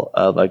model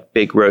of a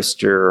big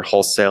roaster,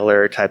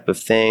 wholesaler type of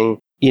thing,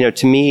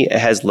 to me, it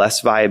has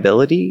less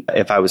viability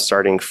if I was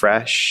starting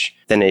fresh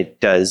than it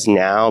does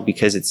now,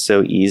 because it's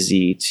so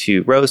easy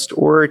to roast,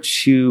 or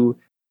to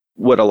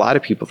what a lot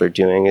of people are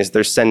doing is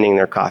they're sending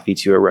their coffee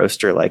to a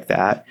roaster like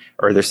that,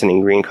 or they're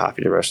sending green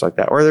coffee to a roaster like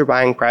that, or they're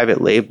buying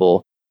private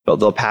label, but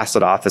they'll pass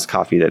it off as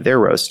coffee that they're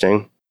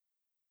roasting.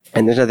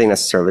 And there's nothing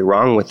necessarily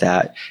wrong with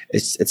that.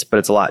 But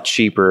it's a lot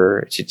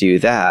cheaper to do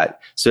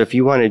that. So if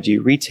you want to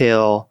do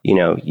retail,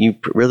 you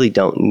really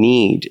don't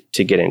need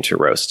to get into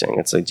roasting.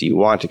 It's like, do you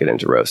want to get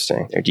into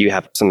roasting, or do you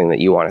have something that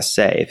you want to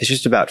say? If it's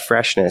just about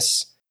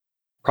freshness,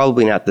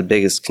 probably not the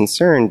biggest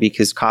concern,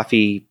 because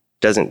coffee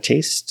doesn't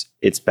taste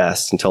its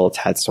best until it's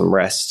had some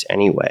rest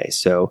anyway.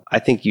 So I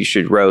think you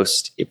should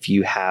roast if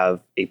you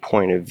have a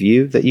point of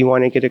view that you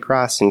want to get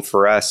across. And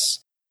for us,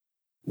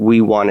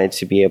 we wanted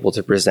to be able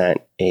to present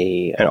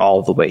an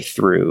all the way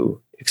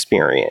through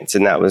experience.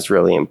 And that was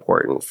really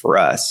important for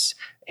us.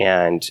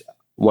 And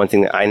one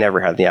thing that I never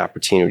had the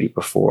opportunity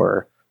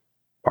before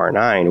Bar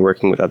 9,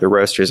 working with other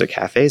roasters at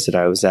cafes that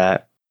I was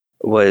at,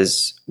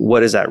 was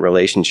what is that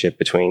relationship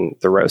between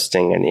the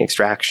roasting and the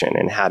extraction,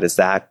 and how does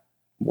that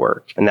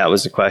work? And that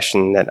was a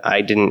question that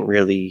I didn't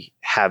really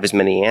have as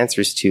many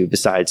answers to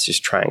besides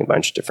just trying a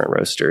bunch of different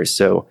roasters.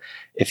 So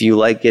if you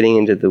like getting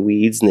into the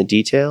weeds and the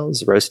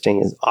details,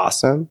 roasting is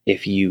awesome.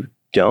 If you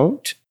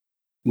don't,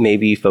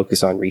 maybe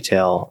focus on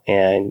retail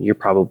and you're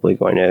probably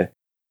going to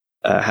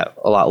have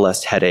a lot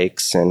less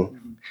headaches and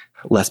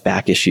less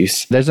back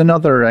issues. There's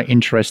another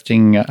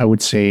interesting, I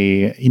would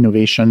say,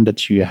 innovation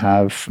that you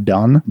have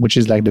done, which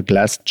is like the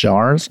glass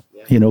jars,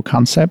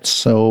 concept.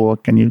 So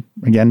can you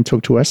again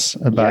talk to us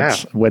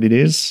about what it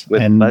is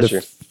and pleasure.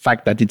 The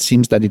fact that it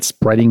seems that it's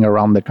spreading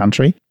around the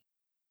country?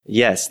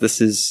 Yes, this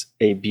is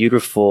a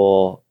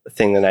beautiful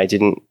thing that I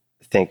didn't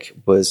think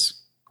was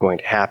going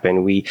to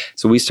happen. We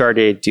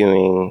started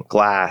doing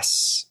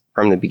glass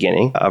from the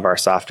beginning of our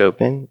soft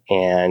open.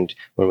 And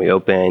when we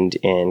opened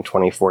in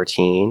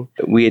 2014,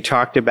 we had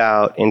talked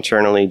about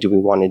internally, do we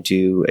want to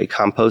do a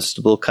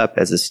compostable cup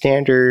as a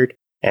standard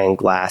and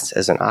glass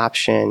as an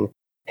option?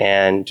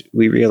 And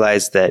we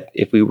realized that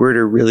if we were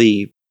to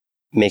really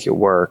make it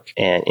work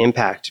and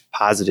impact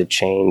positive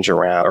change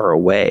around or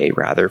away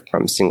rather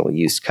from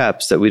single-use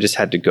cups, that we just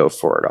had to go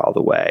for it all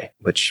the way,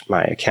 which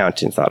my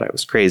accountant thought I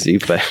was crazy,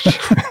 but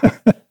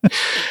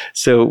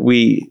so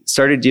we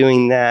started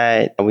doing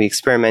that, and we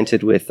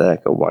experimented with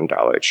like a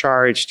 $1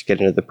 charge to get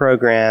into the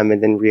program,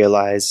 and then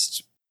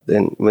realized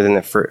then within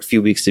the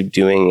few weeks of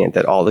doing it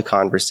that all the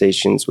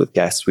conversations with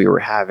guests we were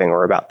having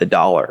were about the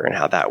dollar and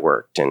how that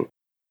worked, and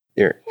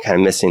they're kind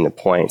of missing the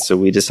point. So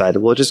we decided,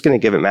 we're just going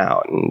to give them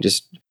out and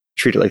just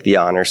treat it like the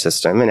honor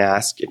system and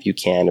ask if you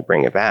can to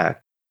bring it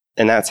back.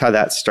 And that's how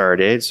that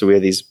started. So we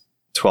have these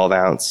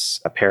 12-ounce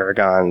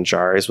Paragon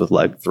jars with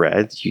lug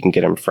threads. You can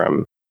get them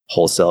from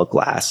wholesale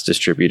glass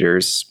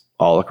distributors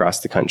all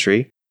across the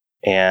country.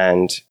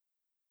 And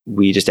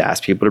we just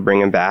asked people to bring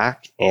them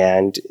back.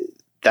 And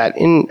that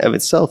in of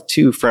itself,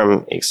 too,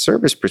 from a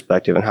service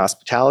perspective and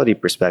hospitality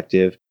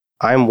perspective,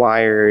 I'm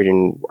wired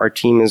and our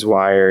team is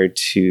wired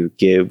to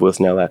give with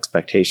no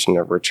expectation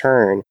of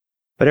return.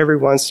 But every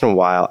once in a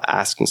while,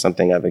 asking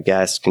something of a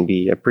guest can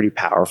be a pretty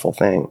powerful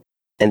thing.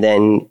 And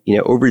then,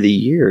 over the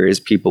years,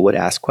 people would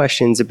ask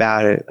questions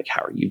about it, like,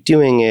 how are you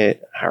doing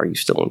it? How are you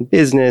still in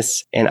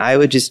business? And I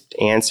would just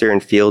answer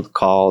and field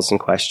calls and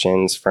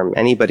questions from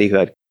anybody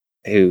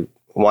who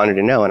wanted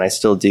to know. And I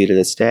still do to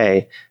this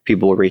day.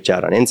 People will reach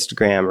out on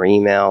Instagram or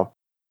email.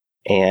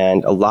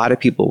 And a lot of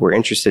people were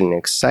interested and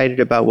excited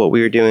about what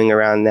we were doing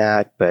around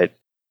that, but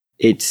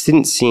it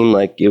didn't seem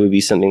like it would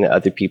be something that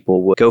other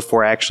people would go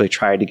for. I actually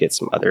tried to get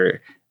some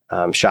other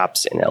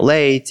shops in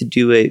LA to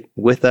do it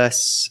with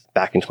us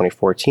back in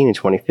 2014 and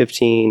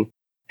 2015.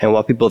 And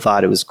while people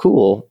thought it was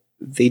cool,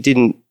 they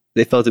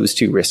felt it was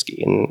too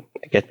risky. And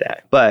I get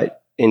that.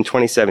 But in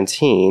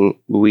 2017,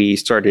 we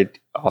started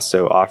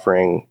also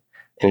offering,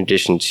 in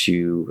addition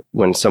to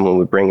when someone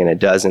would bring in a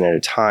dozen at a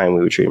time,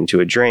 we would treat them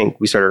to a drink.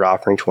 We started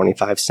offering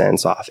 25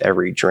 cents off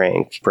every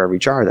drink for every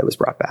jar that was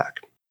brought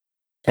back.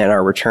 And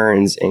our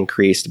returns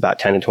increased about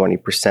 10 to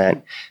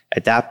 20%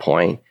 at that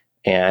point.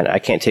 And I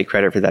can't take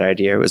credit for that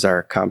idea. It was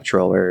our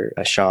comptroller,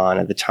 Sean,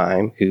 at the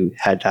time, who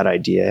had that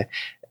idea.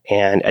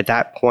 And at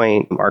that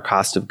point, our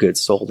cost of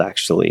goods sold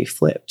actually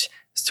flipped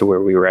to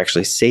where we were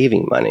actually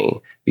saving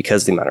money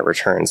because of the amount of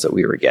returns that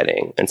we were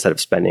getting instead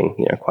of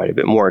spending quite a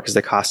bit more, because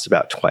they cost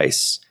about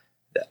twice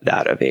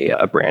that of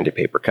a branded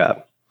paper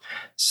cup.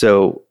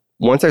 So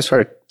once I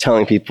started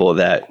telling people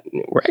that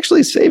we're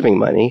actually saving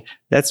money,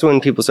 that's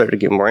when people started to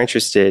get more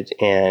interested.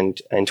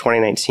 And in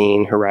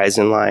 2019,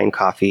 Horizon Line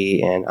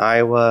Coffee in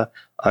Iowa,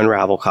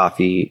 Unravel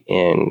Coffee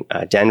in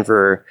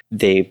Denver,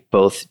 they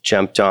both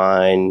jumped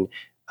on.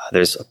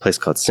 There's a place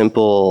called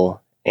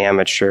Simple,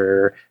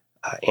 Amateur,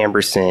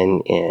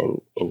 Amberson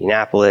in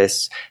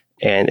Indianapolis.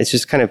 And it's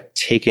just kind of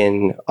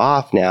taken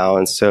off now.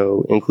 And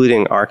so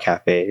including our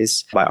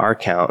cafes, by our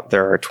count,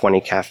 there are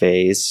 20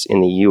 cafes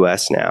in the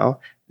US now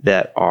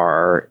that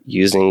are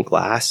using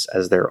glass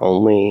as their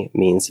only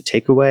means of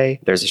takeaway.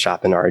 There's a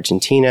shop in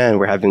Argentina, and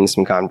we're having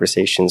some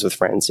conversations with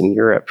friends in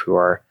Europe who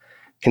are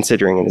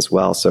considering it as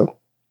well. So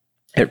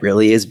it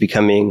really is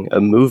becoming a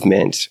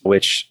movement,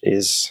 which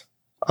is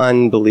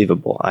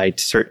unbelievable. I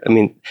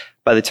mean,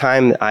 by the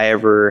time I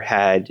ever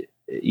had,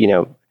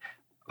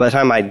 by the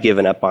time I'd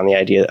given up on the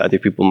idea that other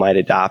people might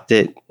adopt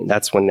it,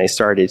 that's when they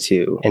started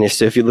to. And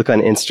if you look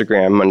on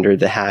Instagram under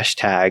the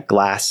hashtag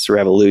Glass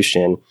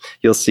Revolution,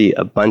 you'll see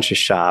a bunch of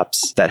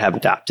shops that have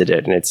adopted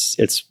it. And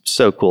it's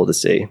so cool to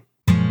see.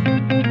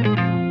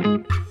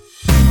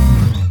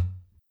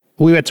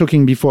 We were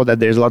talking before that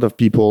there's a lot of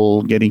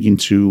people getting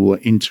into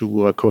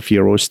coffee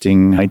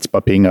roasting. It's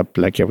popping up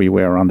like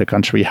everywhere around the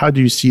country. How do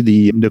you see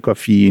the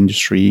coffee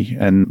industry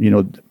and,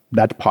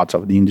 that part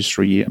of the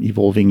industry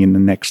evolving in the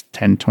next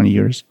 10, 20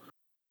 years?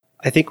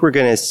 I think we're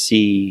going to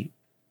see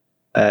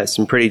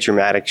some pretty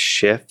dramatic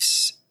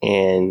shifts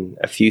in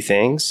a few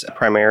things,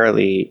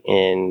 primarily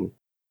in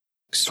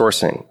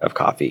sourcing of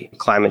coffee.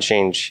 Climate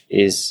change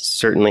is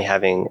certainly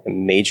having a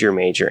major,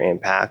 major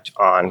impact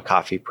on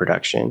coffee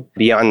production.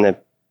 Beyond the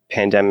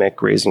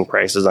pandemic raising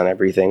prices on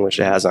everything, which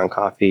it has on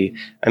coffee,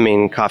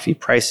 coffee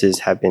prices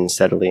have been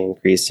steadily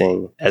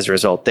increasing as a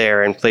result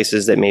there in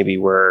places that maybe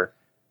were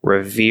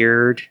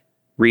revered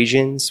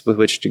regions with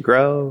which to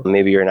grow.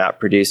 Maybe you're not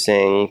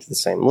producing to the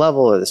same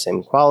level or the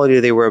same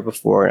quality they were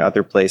before in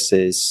other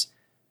places,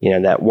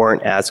 that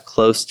weren't as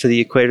close to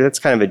the equator. That's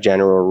kind of a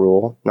general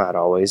rule. Not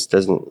always,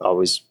 doesn't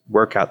always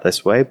work out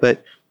this way,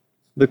 but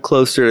the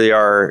closer you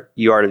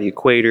are to the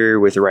equator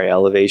with the right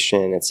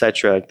elevation, et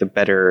cetera, the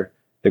better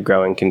the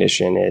growing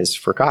condition is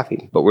for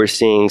coffee. But we're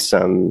seeing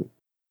some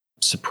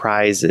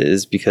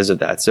surprises because of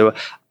that. So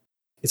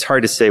it's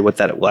hard to say what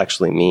that will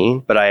actually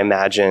mean, but I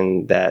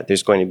imagine that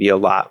there's going to be a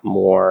lot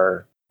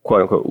more,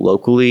 quote unquote,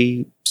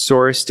 locally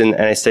sourced. And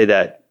I say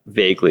that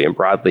vaguely and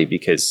broadly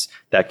because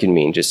that can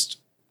mean just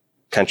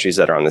countries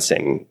that are on the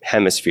same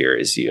hemisphere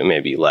as you,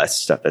 maybe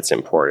less stuff that's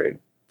imported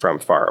from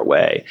far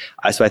away.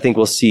 So I think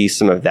we'll see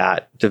some of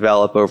that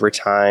develop over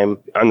time.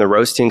 On the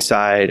roasting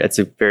side, that's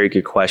a very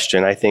good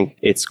question. I think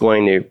it's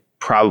going to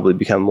probably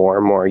become more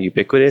and more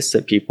ubiquitous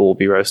that people will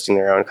be roasting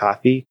their own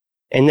coffee.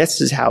 And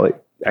this is how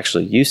it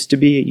actually used to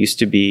be. It used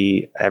to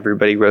be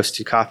everybody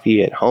roasted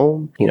coffee at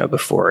home,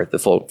 before the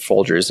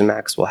Folgers and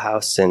Maxwell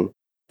House. And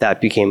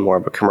that became more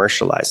of a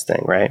commercialized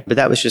thing, right? But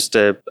that was just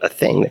a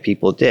thing that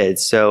people did.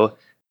 So,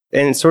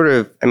 and sort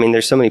of,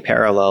 there's so many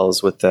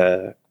parallels with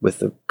the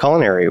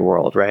culinary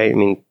world, right?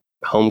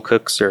 Home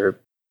cooks are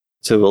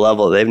to a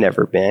level they've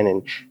never been,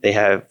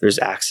 and there's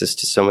access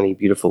to so many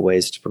beautiful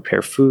ways to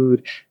prepare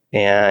food.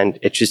 And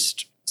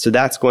so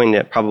that's going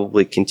to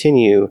probably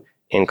continue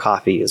in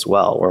coffee as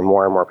well, where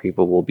more and more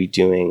people will be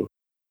doing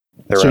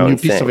their own thing. So new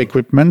piece of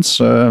equipment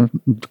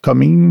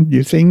coming, do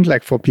you think,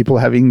 like for people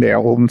having their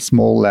own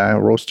small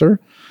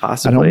roaster?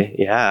 Possibly,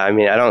 yeah.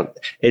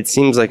 It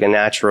seems like a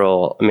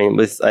natural,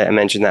 I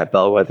mentioned that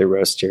bellwether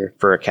roaster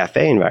for a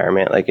cafe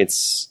environment. Like it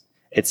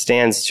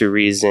stands to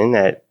reason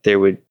that there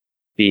would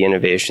be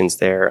innovations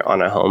there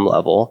on a home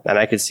level. And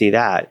I could see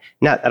that.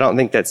 I don't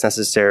think that's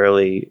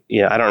necessarily,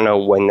 I don't know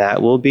when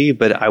that will be,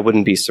 but I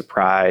wouldn't be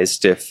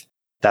surprised if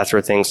that's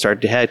where things start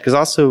to head. Because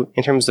also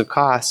in terms of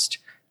cost,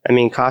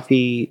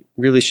 coffee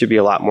really should be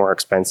a lot more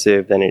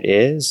expensive than it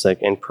is.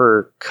 And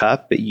per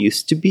cup, it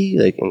used to be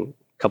in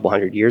couple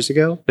hundred years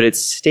ago, but it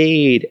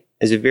stayed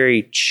as a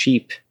very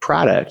cheap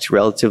product,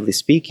 relatively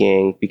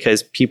speaking,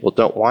 because people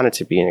don't want it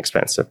to be an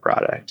expensive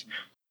product.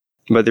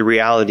 But the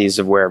realities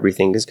of where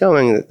everything is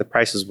going, that the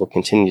prices will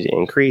continue to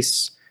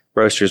increase.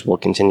 Roasters will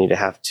continue to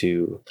have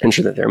to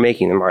ensure that they're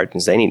making the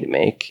margins they need to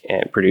make,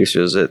 and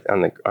producers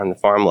on the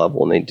farm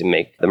level need to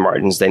make the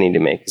margins they need to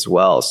make as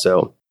well.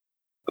 So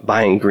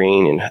buying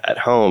green at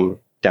home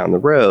down the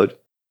road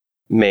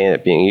may end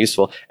up being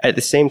useful. At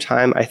the same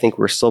time, I think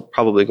we're still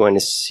probably going to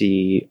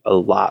see a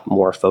lot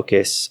more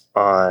focus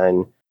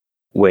on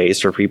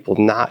ways for people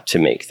not to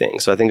make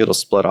things. So I think it'll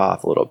split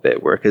off a little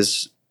bit,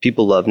 because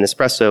people love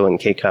Nespresso and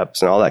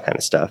K-Cups and all that kind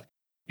of stuff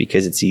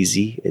because it's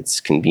easy, it's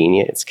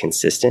convenient, it's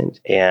consistent.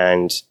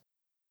 And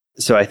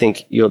so I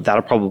think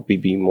that'll probably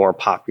be more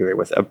popular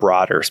with a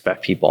broader spec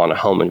of people on a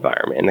home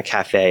environment. In the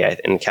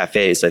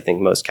cafes, I think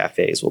most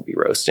cafes will be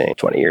roasting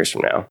 20 years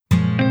from now.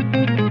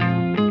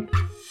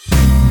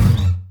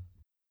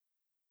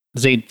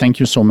 Zayd, thank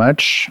you so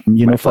much,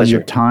 My for pleasure.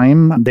 your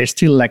time. There's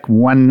still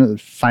one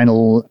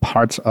final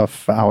part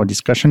of our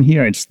discussion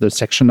here. It's the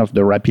section of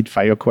the rapid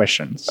fire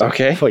questions.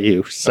 Okay. For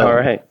you. So, all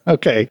right.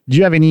 Okay. Do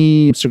you have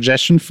any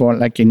suggestion for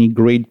any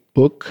great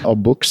book or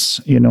books,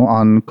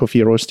 on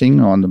coffee roasting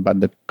or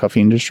about the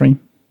coffee industry?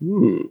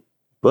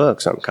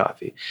 Books on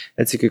coffee.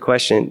 That's a good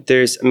question.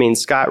 There's,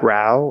 Scott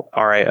Rao,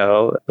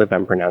 R-I-O, if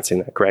I'm pronouncing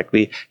that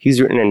correctly,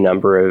 he's written a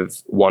number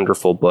of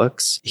wonderful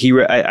books.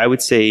 I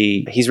would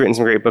say he's written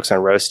some great books on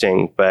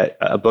roasting, but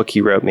a book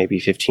he wrote maybe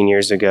 15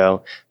 years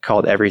ago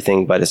called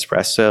Everything But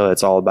Espresso,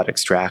 it's all about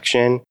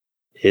extraction,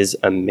 is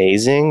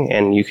amazing.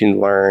 And you can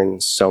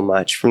learn so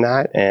much from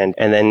that. And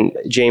then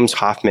James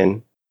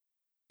Hoffman,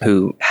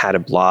 who had a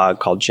blog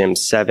called Jim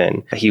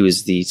 7. He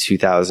was the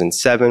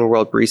 2007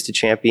 World Barista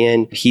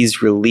Champion.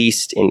 He's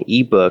released an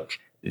ebook,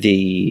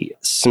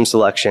 some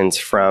selections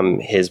from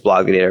his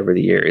blog that he did over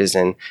the years.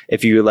 And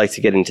if you would like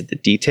to get into the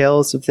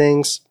details of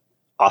things,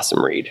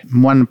 awesome read.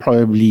 One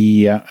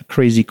probably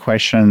crazy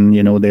question,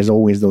 there's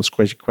always those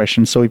crazy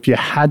questions. So if you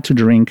had to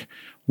drink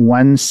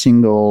one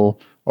single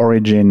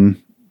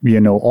origin,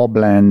 or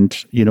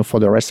blend, for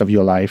the rest of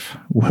your life,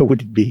 what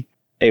would it be?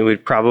 It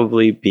would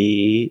probably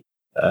be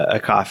a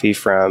coffee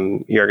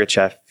from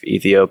Yirgacheffe,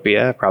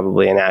 Ethiopia,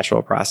 probably a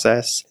natural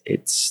process.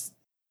 It's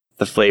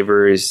the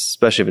flavors,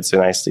 especially if it's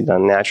nicely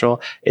done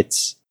natural.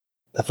 It's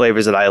the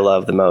flavors that I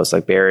love the most,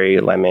 like berry,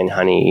 lemon,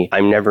 honey,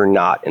 I'm never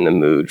not in the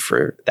mood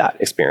for that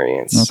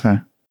experience. Okay.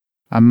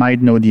 I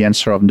might know the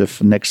answer of the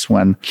next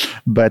one,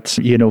 but,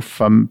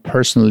 from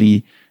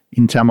personally,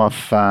 in terms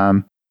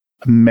of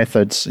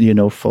methods,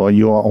 for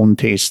your own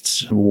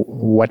tastes,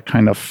 what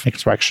kind of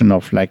extraction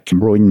of like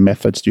brewing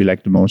methods do you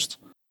like the most?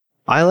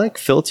 I like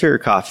filter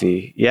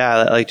coffee.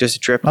 Yeah, like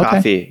just drip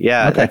coffee.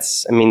 Yeah, okay.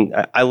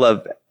 I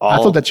love all... I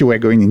thought that you were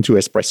going into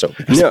espresso.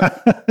 No,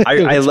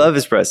 I love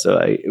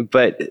espresso.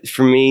 But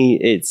for me,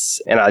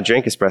 and I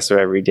drink espresso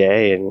every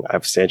day. And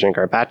obviously I drink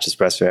our batch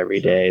espresso every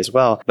day as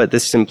well. But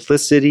the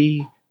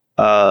simplicity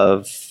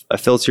of a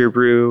filter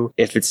brew,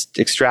 if it's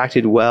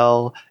extracted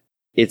well,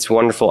 it's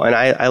wonderful. And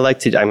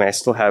I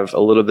still have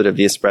a little bit of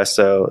the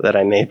espresso that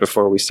I made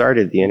before we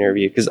started the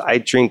interview because I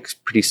drink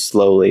pretty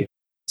slowly.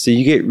 So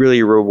you get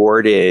really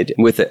rewarded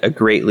with a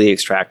greatly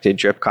extracted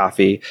drip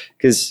coffee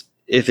because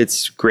if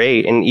it's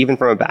great, and even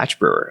from a batch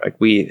brewer, like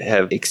we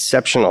have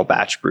exceptional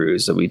batch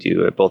brews that we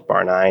do at both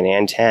Bar 9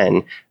 and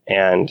 10.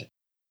 And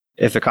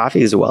if the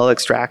coffee is well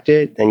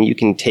extracted, then you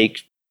can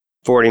take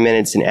 40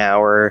 minutes, an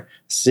hour,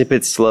 sip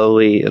it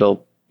slowly.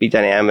 It'll be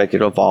dynamic.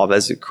 It'll evolve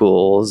as it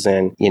cools.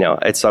 And,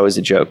 it's always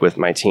a joke with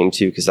my team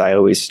too, because I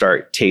always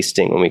start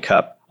tasting when we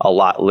cup a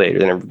lot later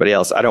than everybody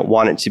else. I don't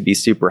want it to be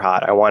super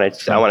hot. I want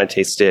to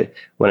taste it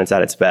when it's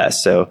at its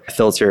best. So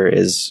filter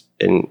is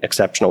an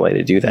exceptional way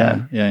to do that.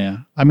 Yeah.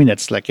 I mean,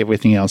 it's like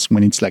everything else.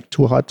 When it's like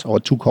too hot or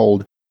too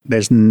cold,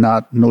 there's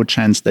no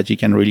chance that you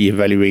can really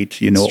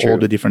evaluate, all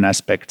the different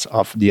aspects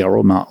of the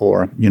aroma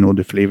or,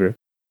 the flavor,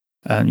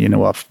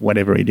 of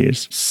whatever it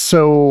is.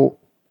 So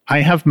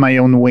I have my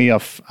own way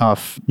of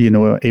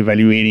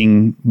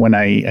evaluating when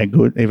I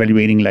go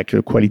evaluating like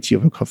the quality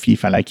of a coffee,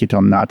 if I like it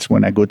or not,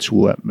 when I go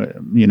to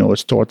a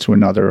store to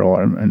another,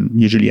 and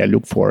usually I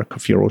look for a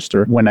coffee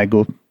roaster when I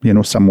go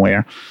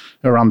somewhere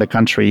around the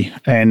country.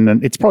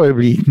 And it's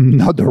probably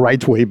not the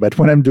right way, but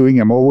what I'm doing,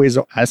 I'm always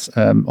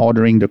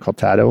ordering the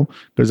cortado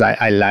because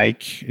I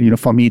like,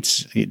 for me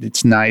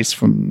it's nice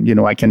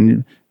I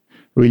can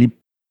really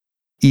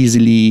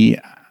easily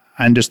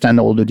understand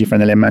all the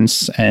different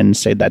elements and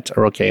say that,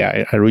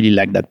 okay, I really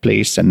like that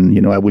place.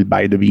 And, I will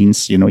buy the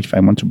beans, if I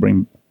want to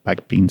bring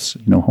back beans,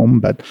 home.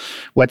 But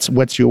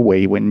what's your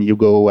way when you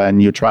go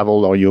and you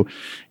travel or you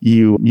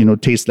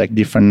taste like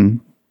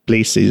different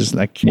places?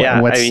 Like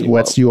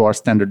what's your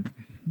standard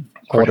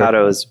order?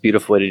 Cortado is a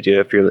beautiful way to do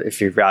it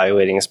if you're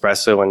evaluating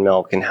espresso and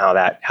milk and how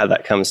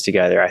that comes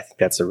together. I think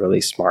that's a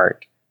really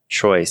smart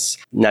choice.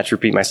 Not to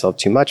repeat myself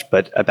too much,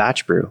 but a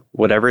batch brew,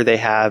 whatever they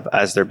have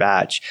as their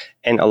batch.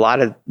 And a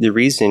lot of the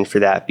reason for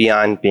that,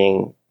 beyond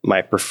being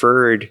my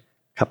preferred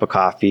cup of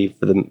coffee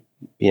for the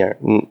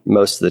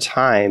most of the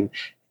time,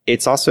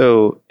 it's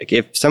also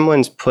if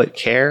someone's put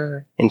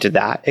care into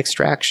that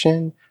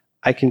extraction,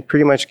 I can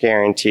pretty much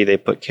guarantee they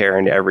put care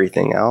into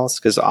everything else,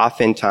 because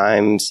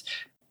oftentimes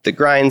the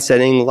grind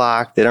setting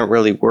lock, they don't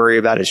really worry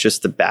about it. It's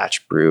just the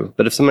batch brew.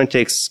 But if someone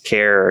takes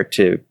care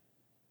to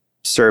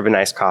serve a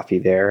nice coffee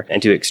there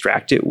and to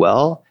extract it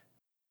well,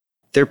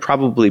 they're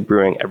probably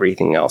brewing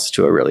everything else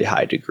to a really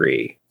high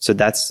degree. So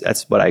that's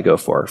what I go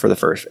for the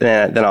first.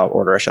 And then I'll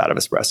order a shot of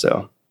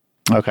espresso.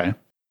 Okay.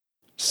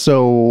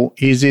 So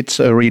is it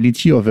a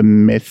reality or a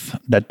myth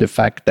that the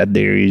fact that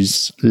there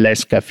is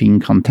less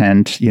caffeine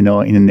content, in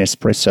an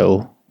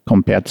espresso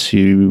compared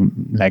to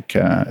like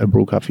a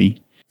brew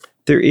coffee?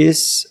 There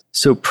is.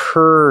 So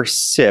per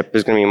sip,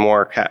 there's going to be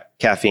more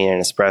caffeine in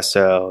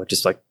espresso,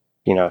 just like,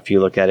 if you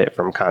look at it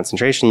from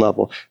concentration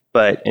level.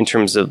 But in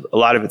terms of a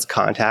lot of its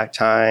contact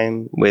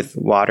time with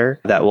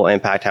water, that will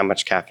impact how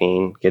much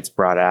caffeine gets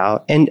brought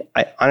out. And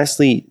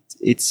honestly,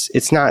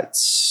 it's not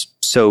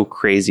so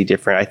crazy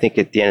different. I think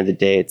at the end of the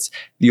day,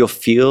 you'll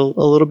feel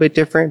a little bit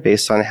different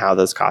based on how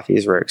those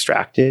coffees were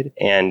extracted.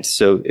 And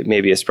so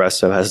maybe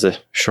espresso has a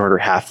shorter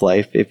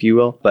half-life, if you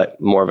will,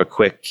 but more of a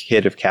quick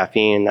hit of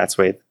caffeine. That's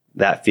the way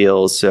that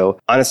feels. So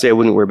honestly, I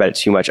wouldn't worry about it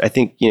too much. I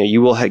think,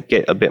 you will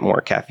get a bit more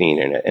caffeine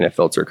in a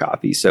filter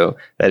coffee. So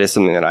that is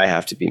something that I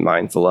have to be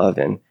mindful of.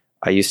 And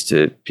I used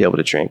to be able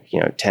to drink,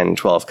 10,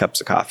 12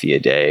 cups of coffee a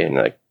day and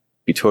like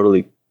be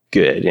totally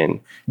good. And,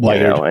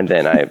 and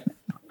then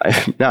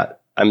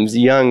I'm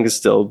young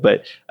still,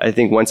 but I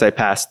think once I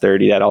pass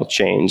 30, that all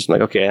changed. I'm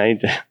like,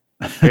 okay,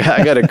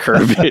 I got to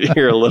curb it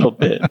here a little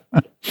bit.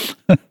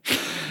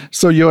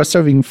 So you are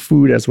serving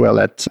food as well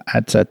at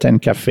 10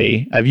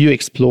 Cafe. Have you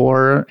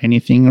explored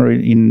anything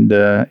in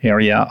the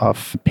area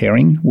of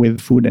pairing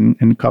with food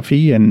and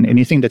coffee, and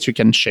anything that you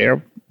can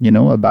share,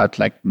 about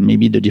like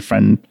maybe the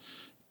different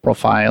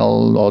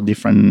profile or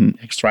different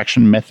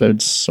extraction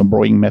methods or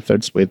brewing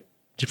methods with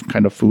different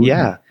kind of food?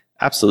 Yeah,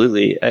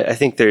 absolutely. I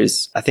think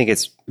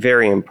it's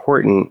very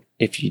important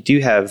if you do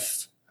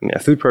have a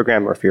food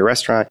program or if you're a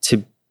restaurant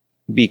to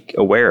be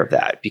aware of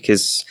that,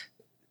 because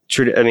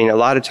a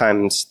lot of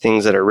times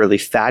things that are really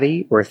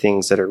fatty or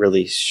things that are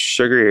really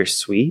sugary or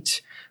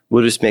sweet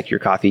will just make your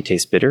coffee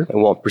taste bitter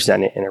and won't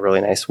present it in a really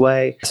nice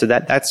way. So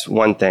that's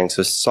one thing.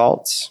 So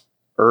salts,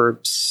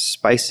 herbs,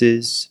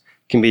 spices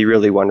can be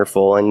really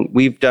wonderful. And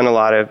we've done a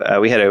lot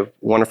of, we had a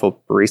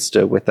wonderful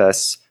barista with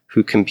us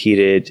who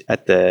competed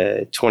at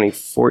the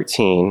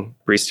 2014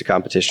 barista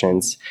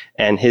competitions.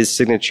 And his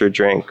signature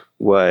drink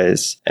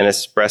was an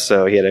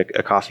espresso. He had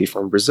a coffee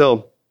from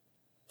Brazil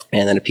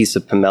and then a piece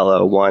of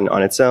pomelo, one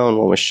on its own,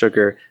 one with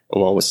sugar,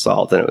 and one with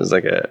salt. And it was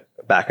like a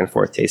back and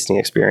forth tasting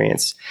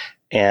experience.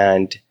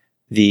 And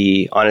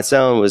the on its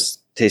own was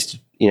tasted,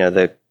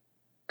 the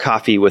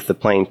coffee with the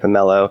plain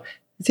pomelo.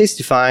 It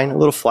tasted fine, a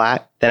little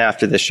flat. Then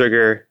after the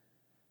sugar,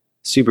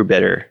 super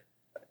bitter.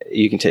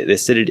 You can take the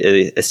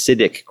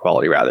acidic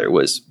quality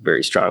was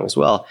very strong as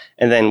well.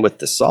 And then with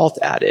the salt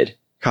added,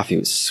 coffee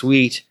was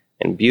sweet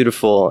and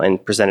beautiful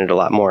and presented a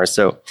lot more.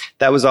 So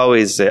that was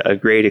always a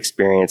great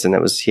experience. And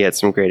he had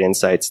some great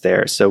insights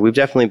there. So we've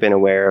definitely been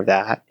aware of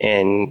that.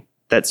 And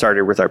that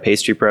started with our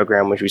pastry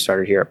program, which we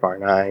started here at Bar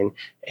 9.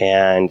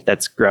 And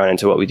that's grown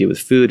into what we do with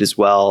food as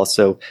well.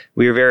 So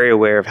we are very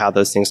aware of how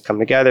those things come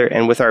together.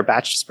 And with our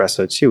batch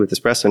espresso too, with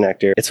espresso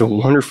nectar, it's a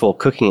wonderful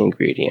cooking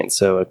ingredient.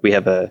 So we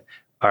have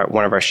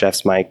one of our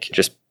chefs, Mike,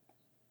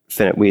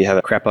 we have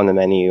a crepe on the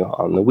menu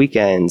on the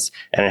weekends,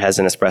 and it has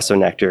an espresso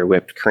nectar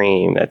whipped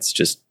cream that's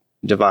just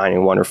divine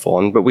and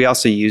wonderful. But we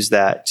also use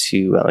that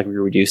to we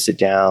reduce it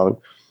down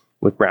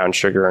with brown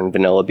sugar and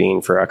vanilla bean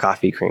for our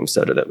coffee cream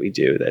soda that we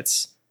do.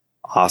 That's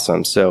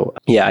awesome. So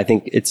yeah, I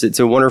think it's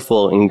a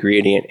wonderful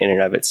ingredient in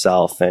and of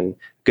itself. And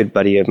a good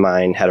buddy of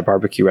mine had a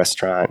barbecue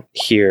restaurant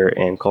here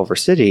in Culver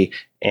City,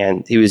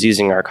 and he was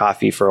using our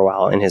coffee for a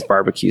while in his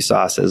barbecue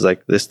sauce as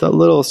this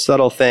little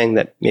subtle thing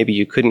that maybe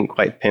you couldn't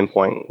quite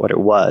pinpoint what it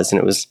was. And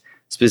it was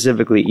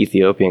specifically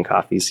Ethiopian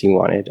coffees he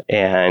wanted.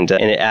 And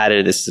it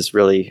added this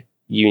really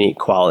unique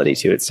quality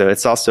to it. So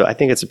it's also, I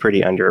think it's a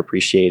pretty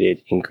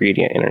underappreciated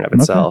ingredient in and of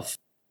itself.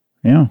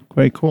 Yeah,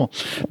 very cool.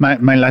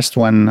 My last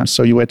one.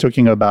 So you were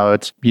talking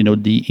about,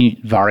 the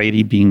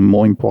variety being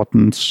more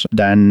important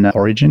than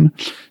origin.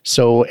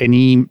 So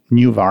any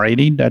new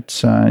variety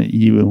that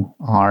you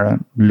are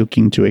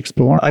looking to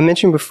explore? I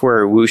mentioned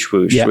before Whoosh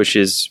Whoosh, which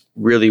is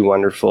really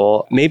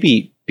wonderful.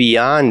 Maybe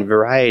beyond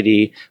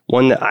variety,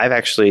 one that I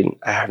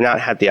have not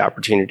had the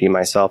opportunity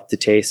myself to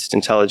taste.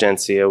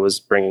 Intelligentsia was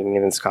bringing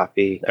in this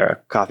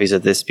coffees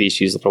of this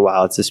species a little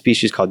while. It's a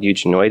species called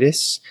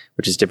Eugenioides,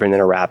 which is different than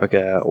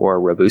Arabica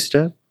or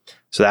Robusta.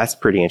 So that's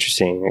pretty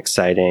interesting and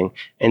exciting.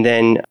 And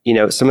then,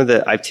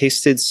 I've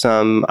tasted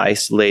some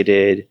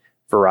isolated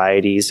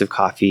varieties of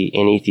coffee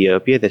in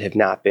Ethiopia that have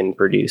not been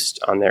produced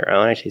on their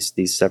own. I tasted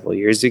these several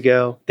years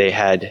ago. They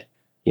had,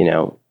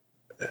 I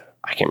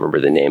can't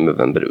remember the name of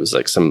them, but it was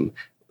some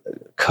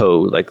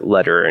code,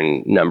 letter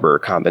and number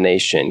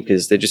combination,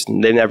 because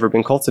they've never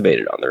been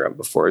cultivated on their own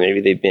before. Maybe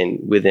they've been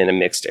within a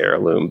mixed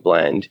heirloom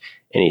blend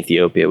in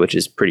Ethiopia, which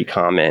is pretty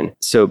common.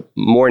 So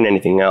more than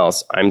anything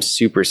else, I'm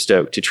super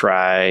stoked to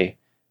try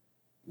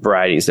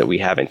varieties that we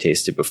haven't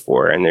tasted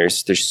before. And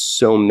there's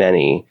so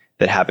many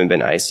that haven't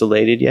been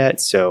isolated yet.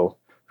 So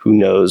who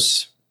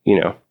knows,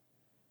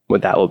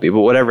 what that will be.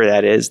 But whatever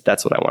that is,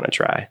 that's what I want to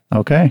try.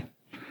 Okay.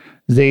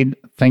 Zayd,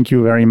 thank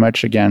you very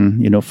much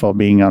again, for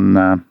being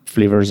on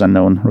Flavors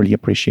Unknown. Really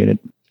appreciate it.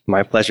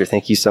 My pleasure.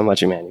 Thank you so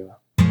much, Emmanuel.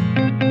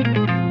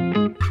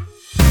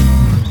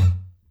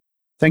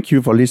 Thank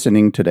you for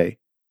listening today.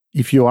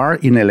 If you are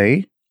in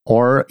LA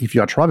or if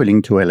you are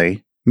traveling to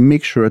LA,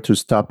 make sure to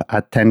stop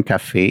at 10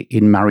 Cafe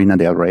in Marina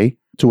del Rey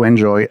to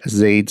enjoy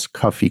Zayd's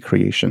coffee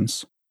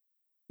creations.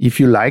 If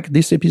you like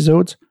this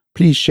episode,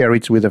 please share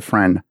it with a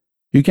friend.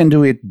 You can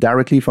do it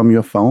directly from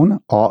your phone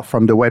or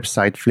from the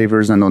website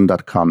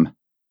flavorsunknown.com.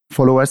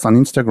 Follow us on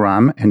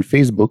Instagram and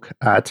Facebook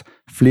at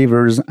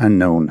Flavors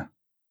Unknown.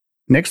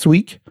 Next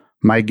week,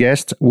 my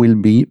guest will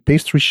be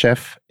pastry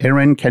chef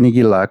Erin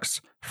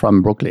Carnegie-Lux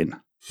from Brooklyn.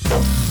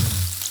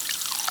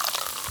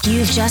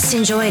 You've just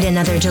enjoyed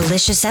another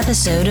delicious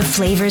episode of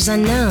Flavors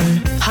Unknown.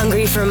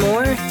 Hungry for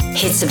more?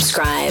 Hit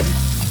subscribe.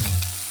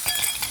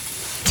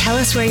 Tell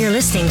us where you're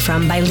listening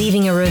from by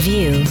leaving a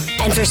review.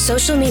 And for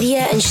social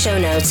media and show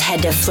notes,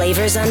 head to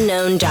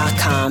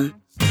flavorsunknown.com.